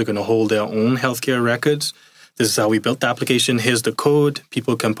consumers are going to hold their own healthcare records. This is how we built the application. Here's the code.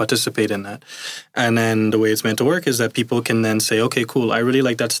 People can participate in that. And then the way it's meant to work is that people can then say, okay, cool, I really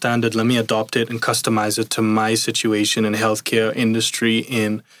like that standard. Let me adopt it and customize it to my situation in healthcare industry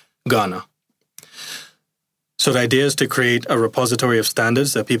in Ghana. So the idea is to create a repository of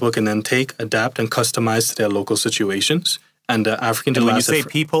standards that people can then take, adapt, and customize to their local situations. And the African Digital Asset... When you say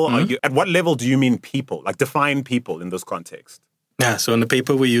people, at what level do you mean people? Like define people in this context. Yeah, so in the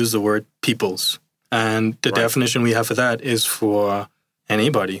paper we use the word peoples. And the definition we have for that is for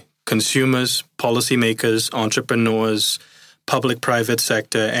anybody. Consumers, policymakers, entrepreneurs, public-private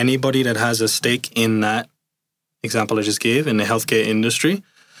sector, anybody that has a stake in that example I just gave in the healthcare industry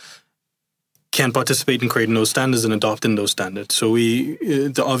can participate in creating those standards and adopting those standards. So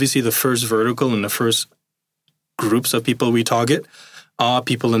obviously the first vertical and the first groups of people we target are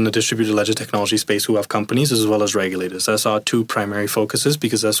people in the distributed ledger technology space who have companies as well as regulators. That's our two primary focuses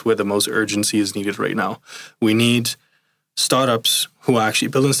because that's where the most urgency is needed right now. We need startups who are actually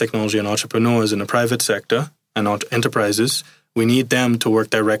building this technology and entrepreneurs in the private sector and enterprises. We need them to work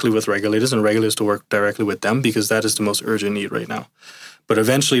directly with regulators and regulators to work directly with them because that is the most urgent need right now. But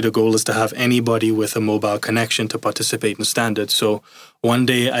eventually the goal is to have anybody with a mobile connection to participate in standards. So one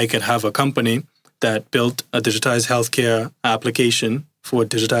day I could have a company that built a digitized healthcare application for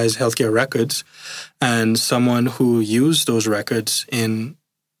digitized healthcare records, and someone who used those records in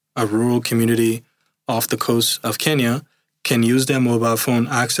a rural community off the coast of Kenya can use their mobile phone,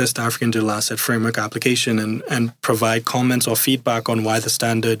 access the African Digital Asset Framework application and provide comments or feedback on why the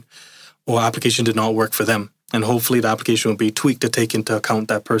standard or application did not work for them. And hopefully the application will be tweaked to take into account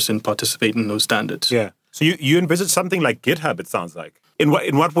that person participating in those standards. Yeah. So you envisage something like GitHub, it sounds like. In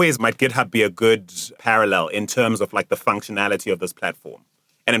what ways might GitHub be a good parallel in terms of like the functionality of this platform?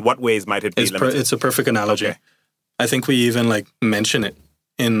 And in what ways might it be limited? It's a perfect analogy. Okay. I think we even mention it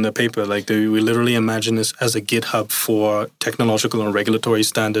in the paper. We literally imagine this as a GitHub for technological and regulatory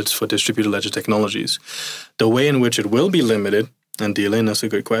standards for distributed ledger technologies. The way in which it will be limited, and Dylan, that's a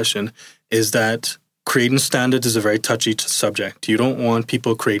good question, is that creating standards is a very touchy subject. You don't want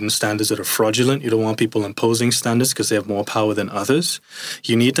people creating standards that are fraudulent. You don't want people imposing standards because they have more power than others.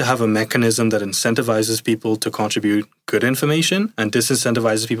 You need to have a mechanism that incentivizes people to contribute good information and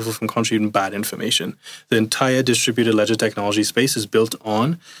disincentivizes people from contributing bad information. The entire distributed ledger technology space is built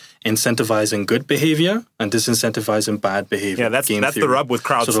on incentivizing good behavior and disincentivizing bad behavior. Yeah, that's the rub with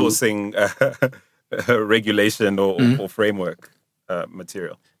crowdsourcing regulation or framework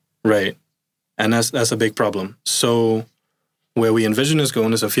material. Right. And that's a big problem. So where we envision this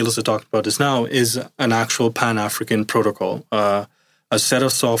going, as Felix has talked about this now, is an actual Pan-African protocol, a set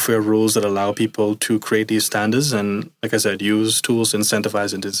of software rules that allow people to create these standards and, like I said, use tools to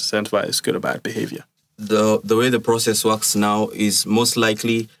incentivize and disincentivize good or bad behavior. The way the process works now is most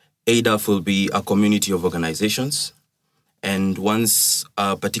likely ADAF will be a community of organizations. And once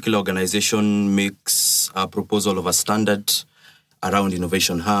a particular organization makes a proposal of a standard around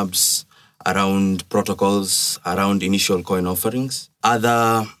innovation hubs, around protocols, around initial coin offerings.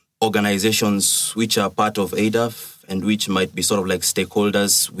 Other organizations which are part of ADAF and which might be sort of like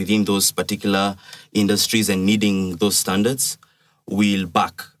stakeholders within those particular industries and needing those standards will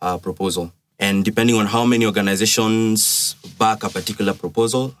back a proposal. And depending on how many organizations back a particular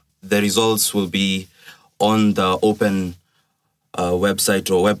proposal, the results will be on the open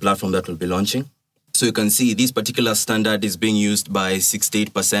website or web platform that will be launching. So you can see this particular standard is being used by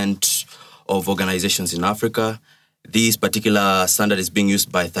 68% of organizations in Africa. This particular standard is being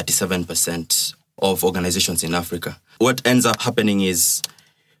used by 37% of organizations in Africa. What ends up happening is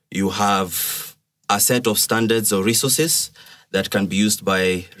you have a set of standards or resources that can be used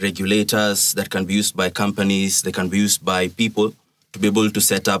by regulators, that can be used by companies, that can be used by people to be able to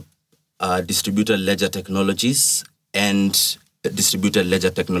set up distributed ledger technologies and distributed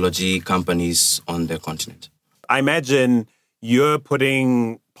ledger technology companies on the continent. I imagine you're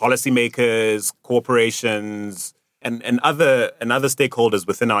putting policymakers, corporations, and other stakeholders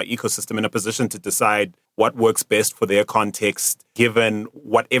within our ecosystem in a position to decide what works best for their context, given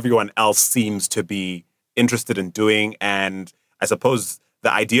what everyone else seems to be interested in doing. And I suppose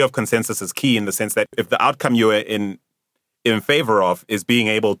the idea of consensus is key in the sense that if the outcome you're in favor of is being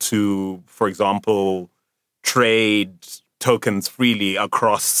able to, for example, trade tokens freely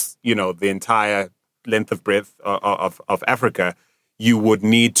across, the entire length of breadth of Africa, you would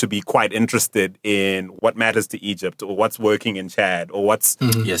need to be quite interested in what matters to Egypt or what's working in Chad or what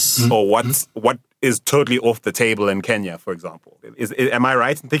is totally off the table in Kenya, for example. Am I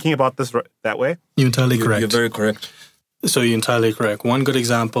right in thinking about this that way? You're entirely correct. You're very correct. So you're entirely correct. One good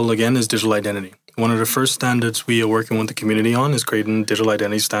example, again, is digital identity. One of the first standards we are working with the community on is creating digital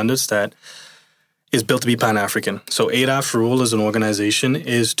identity standards that is built to be Pan-African. So ADAF's role as an organization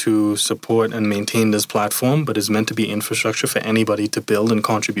is to support and maintain this platform, but is meant to be infrastructure for anybody to build and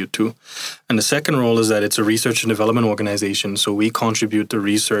contribute to. And the second role is that it's a research and development organization. So we contribute to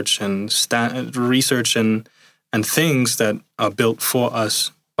research and things that are built for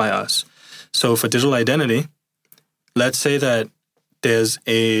us by us. So for digital identity, let's say that there's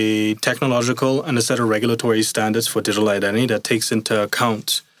a technological and a set of regulatory standards for digital identity that takes into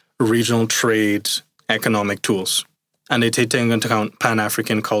account regional trade, economic tools. And they take into account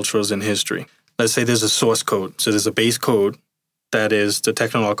Pan-African cultures and history. Let's say there's a source code. So there's a base code that is the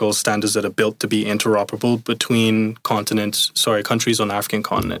technological standards that are built to be interoperable between countries on the African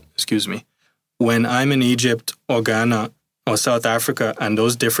continent, When I'm in Egypt or Ghana or South Africa and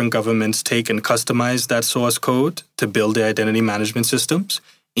those different governments take and customize that source code to build their identity management systems,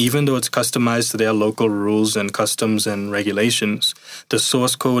 even though it's customized to their local rules and customs and regulations, the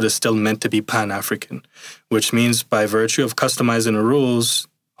source code is still meant to be Pan-African, which means by virtue of customizing the rules,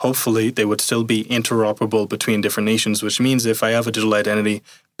 hopefully they would still be interoperable between different nations, which means if I have a digital identity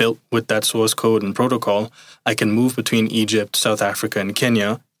built with that source code and protocol, I can move between Egypt, South Africa, and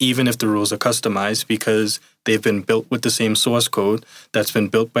Kenya, even if the rules are customized, because they've been built with the same source code that's been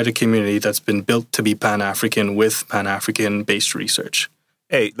built by the community, that's been built to be Pan-African with Pan-African-based research.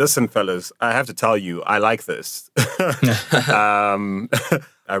 Hey, listen, fellas, I have to tell you, I like this. I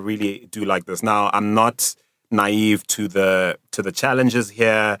really do like this. Now, I'm not naive to the challenges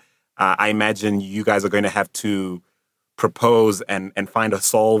here. I imagine you guys are going to have to propose and find a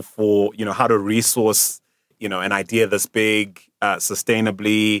solve for, how to resource, an idea this big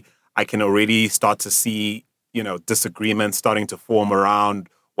sustainably. I can already start to see, disagreements starting to form around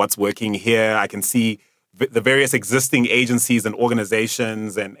what's working here. I can see the various existing agencies and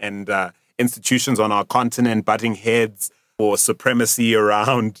organizations and institutions on our continent butting heads for supremacy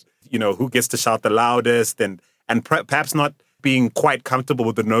around, who gets to shout the loudest and perhaps not being quite comfortable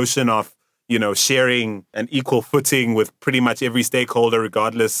with the notion of, sharing an equal footing with pretty much every stakeholder,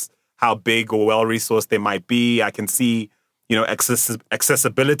 regardless how big or well-resourced they might be. I can see,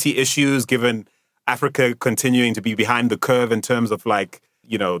 accessibility issues given Africa continuing to be behind the curve in terms of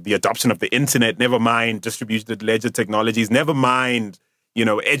the adoption of the internet, never mind distributed ledger technologies, never mind,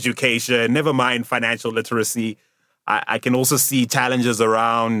 education, never mind financial literacy. I can also see challenges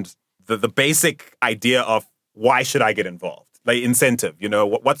around the basic idea of why should I get involved? Like incentive,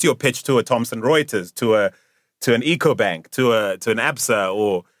 what's your pitch to a Thomson Reuters, to an EcoBank, to an ABSA,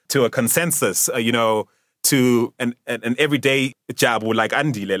 or to a Consensus, to an everyday Jabu like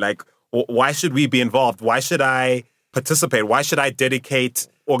Andile? Like, why should we be involved? Why should I participate? Why should I dedicate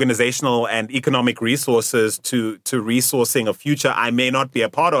organizational and economic resources to resourcing a future I may not be a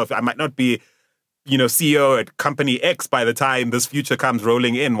part of? I might not be, CEO at company X by the time this future comes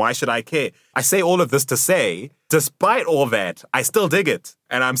rolling in. Why should I care? I say all of this to say, despite all that, I still dig it.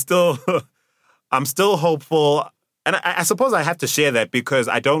 And I'm still hopeful. And I suppose I have to share that because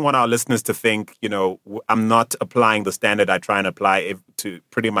I don't want our listeners to think, I'm not applying the standard I try and apply to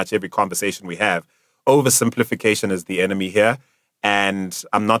pretty much every conversation we have. Oversimplification is the enemy here. And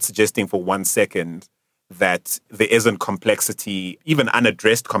I'm not suggesting for 1 second that there isn't complexity, even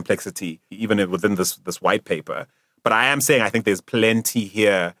unaddressed complexity, even within this white paper. But I am saying I think there's plenty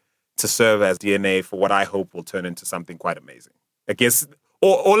here to serve as DNA for what I hope will turn into something quite amazing. I guess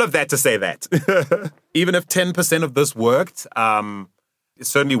all of that to say that. Even if 10% of this worked, it's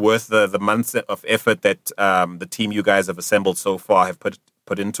certainly worth the months of effort that the team you guys have assembled so far have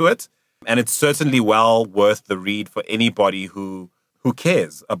put into it. And it's certainly well worth the read for anybody who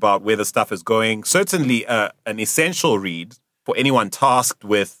cares about where the stuff is going. Certainly an essential read for anyone tasked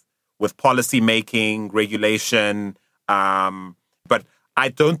with policy making, regulation. But I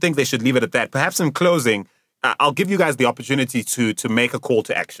don't think they should leave it at that. Perhaps in closing, I'll give you guys the opportunity to make a call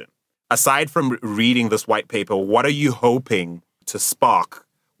to action. Aside from reading this white paper, what are you hoping to spark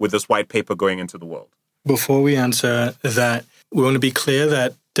with this white paper going into the world? Before we answer that, we want to be clear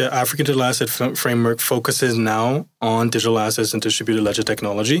that the African Digital Asset Framework focuses now on digital assets and distributed ledger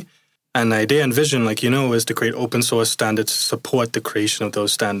technology. And the idea and vision, is to create open source standards to support the creation of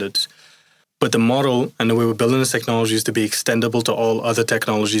those standards. But the model and the way we're building this technology is to be extendable to all other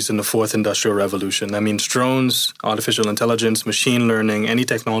technologies in the fourth industrial revolution. That means drones, artificial intelligence, machine learning, any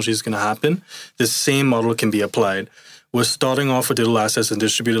technology is going to happen. The same model can be applied. We're starting off with digital assets and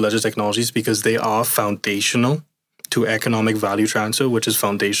distributed ledger technologies because they are foundational to economic value transfer, which is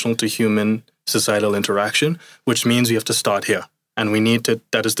foundational to human societal interaction, which means we have to start here. And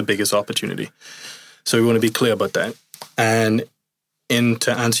that is the biggest opportunity. So we want to be clear about that. And And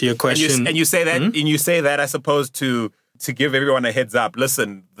to answer your question, and you say that, I suppose, to give everyone a heads up.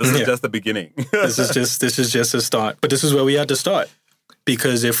 Listen, this is just the beginning. this is just a start. But this is where we had to start.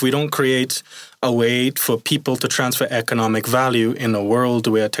 Because if we don't create a way for people to transfer economic value in a world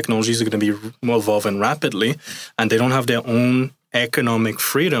where technologies are going to be evolving rapidly and they don't have their own economic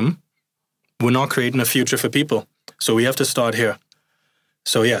freedom, we're not creating a future for people. So we have to start here.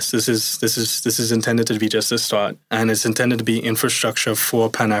 So yes, this is intended to be just a start, and it's intended to be infrastructure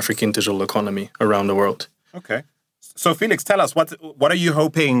for Pan-African digital economy around the world. Okay. So Felix, tell us, what are you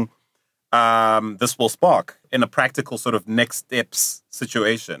hoping this will spark in a practical sort of next steps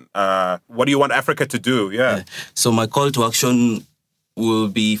situation? What do you want Africa to do? Yeah. So my call to action will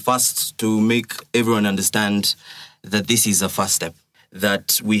be first to make everyone understand that this is a first step,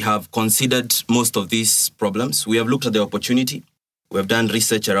 that we have considered most of these problems. We have looked at the opportunity. We have done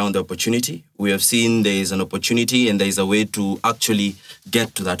research around the opportunity. We have seen there is an opportunity and there is a way to actually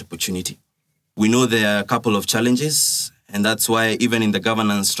get to that opportunity. We know there are a couple of challenges, and that's why even in the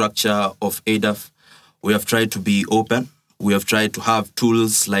governance structure of ADAF, we have tried to be open. We have tried to have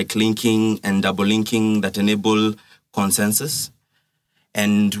tools like linking and double linking that enable consensus.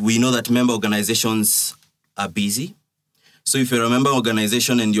 And we know that member organizations are busy. So if you're a member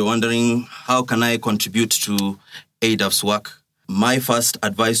organization and you're wondering, how can I contribute to ADAF's work? My first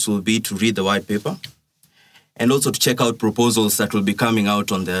advice will be to read the white paper and also to check out proposals that will be coming out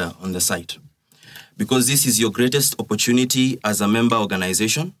on the site. Because this is your greatest opportunity as a member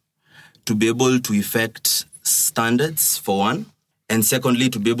organization to be able to effect standards, for one, and secondly,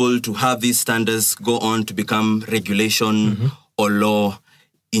 to be able to have these standards go on to become regulation or law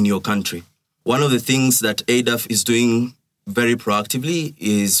in your country. One of the things that ADAF is doing very proactively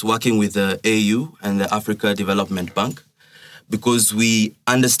is working with the AU and the Africa Development Bank, because we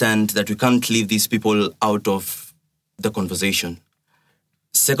understand that we can't leave these people out of the conversation.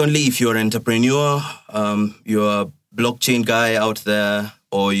 Secondly, if you're an entrepreneur, you're a blockchain guy out there,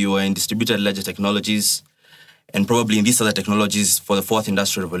 or you are in distributed ledger technologies, and probably in these other technologies for the fourth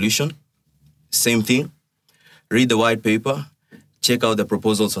industrial revolution, same thing. Read the white paper, check out the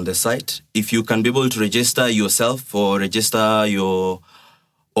proposals on the site. If you can be able to register yourself or register your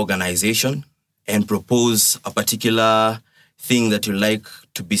organization and propose a particular thing that you like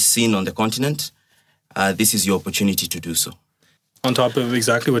to be seen on the continent, this is your opportunity to do so. On top of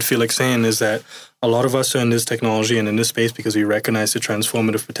exactly what Felix is saying is that a lot of us are in this technology and in this space because we recognize the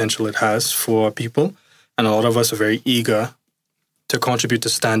transformative potential it has for people. And a lot of us are very eager to contribute to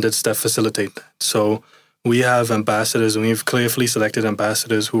standards that facilitate that. So we have ambassadors, and we've clearly selected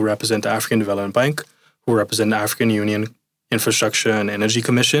ambassadors who represent the African Development Bank, who represent the African Union Infrastructure and Energy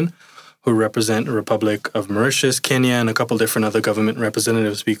Commission, who represent the Republic of Mauritius, Kenya, and a couple different other government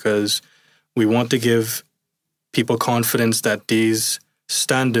representatives, because we want to give people confidence that these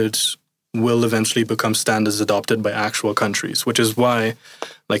standards will eventually become standards adopted by actual countries, which is why,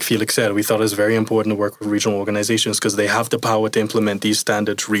 like Felix said, we thought it was very important to work with regional organizations because they have the power to implement these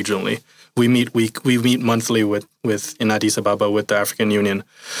standards regionally. We meet monthly with in Addis Ababa with the African Union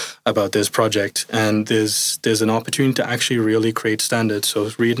about this project, and there's an opportunity to actually really create standards. So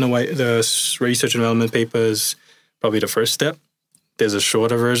reading the research and development paper is probably the first step. There's a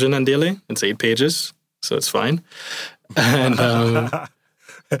shorter version, ideally. It's 8 pages, so it's fine. And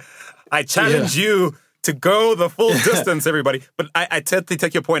I challenge you to go the full distance, everybody. But I totally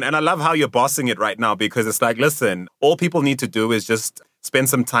take your point, and I love how you're bossing it right now, because it's like, listen, all people need to do is just spend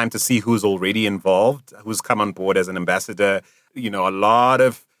some time to see who's already involved, who's come on board as an ambassador. You know, a lot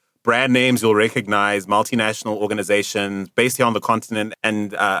of brand names you'll recognize, multinational organizations based here on the continent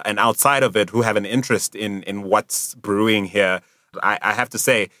and outside of it who have an interest in what's brewing here. I have to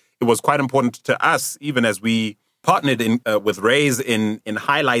say, it was quite important to us, even as we partnered with Raise in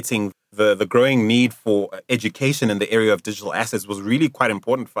highlighting the growing need for education in the area of digital assets. Was really quite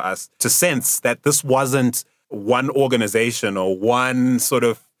important for us to sense that this wasn't one organization or one sort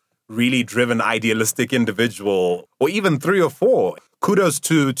of really driven idealistic individual, or even 3 or 4. Kudos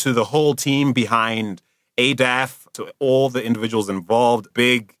to the whole team behind ADAF, to all the individuals involved.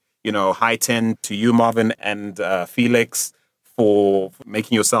 Big, high 10 to you, Marvin, and Felix, for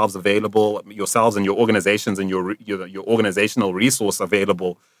making yourselves available, yourselves and your organizations and your organizational resource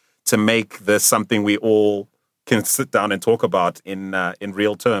available to make this something we all can sit down and talk about in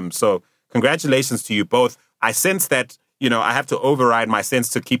real terms. So congratulations to you both. I sense that, I have to override my sense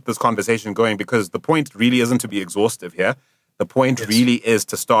to keep this conversation going, because the point really isn't to be exhaustive here. The point really is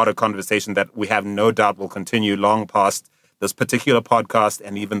to start a conversation that we have no doubt will continue long past this particular podcast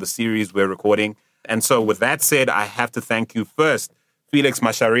and even the series we're recording. And so with that said, I have to thank you first, Felix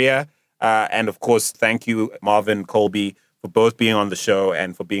Macharia, and of course, thank you, Marvin Colby, for both being on the show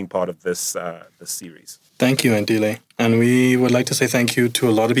and for being part of this series. Thank you, Ndile. And we would like to say thank you to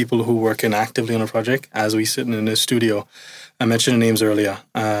a lot of people who work actively on the project as we sit in this studio. I mentioned the names earlier.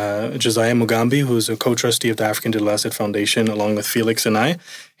 Josiah Mugambi, who's a co-trustee of the African Digital Asset Foundation, along with Felix and I.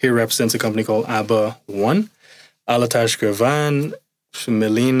 He represents a company called ABBA One. Alatash Gervan,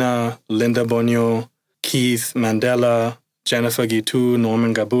 Melina, Linda Bonio, Keith Mandela, Jennifer Gitu,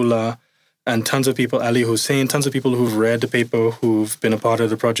 Norman Gabula, and tons of people, Ali Hussein, tons of people who've read the paper, who've been a part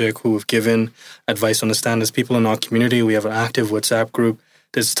of the project, who've given advice on the standards. People in our community, we have an active WhatsApp group.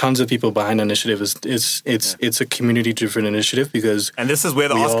 There's tons of people behind the initiative. It's a community-driven initiative because... And this is where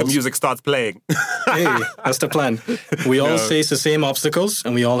the Oscar music starts playing. Hey, that's the plan. We all face the same obstacles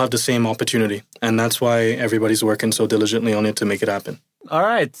and we all have the same opportunity. And that's why everybody's working so diligently on it to make it happen. All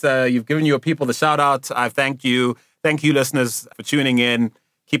right. You've given your people the shout-out. I thank you. Thank you, listeners, for tuning in.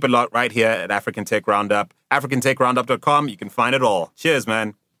 Keep it locked right here at African Tech Roundup. AfricanTechRoundup.com. You can find it all. Cheers,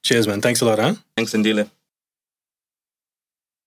 man. Cheers, man. Thanks a lot, huh? Thanks, Ndile.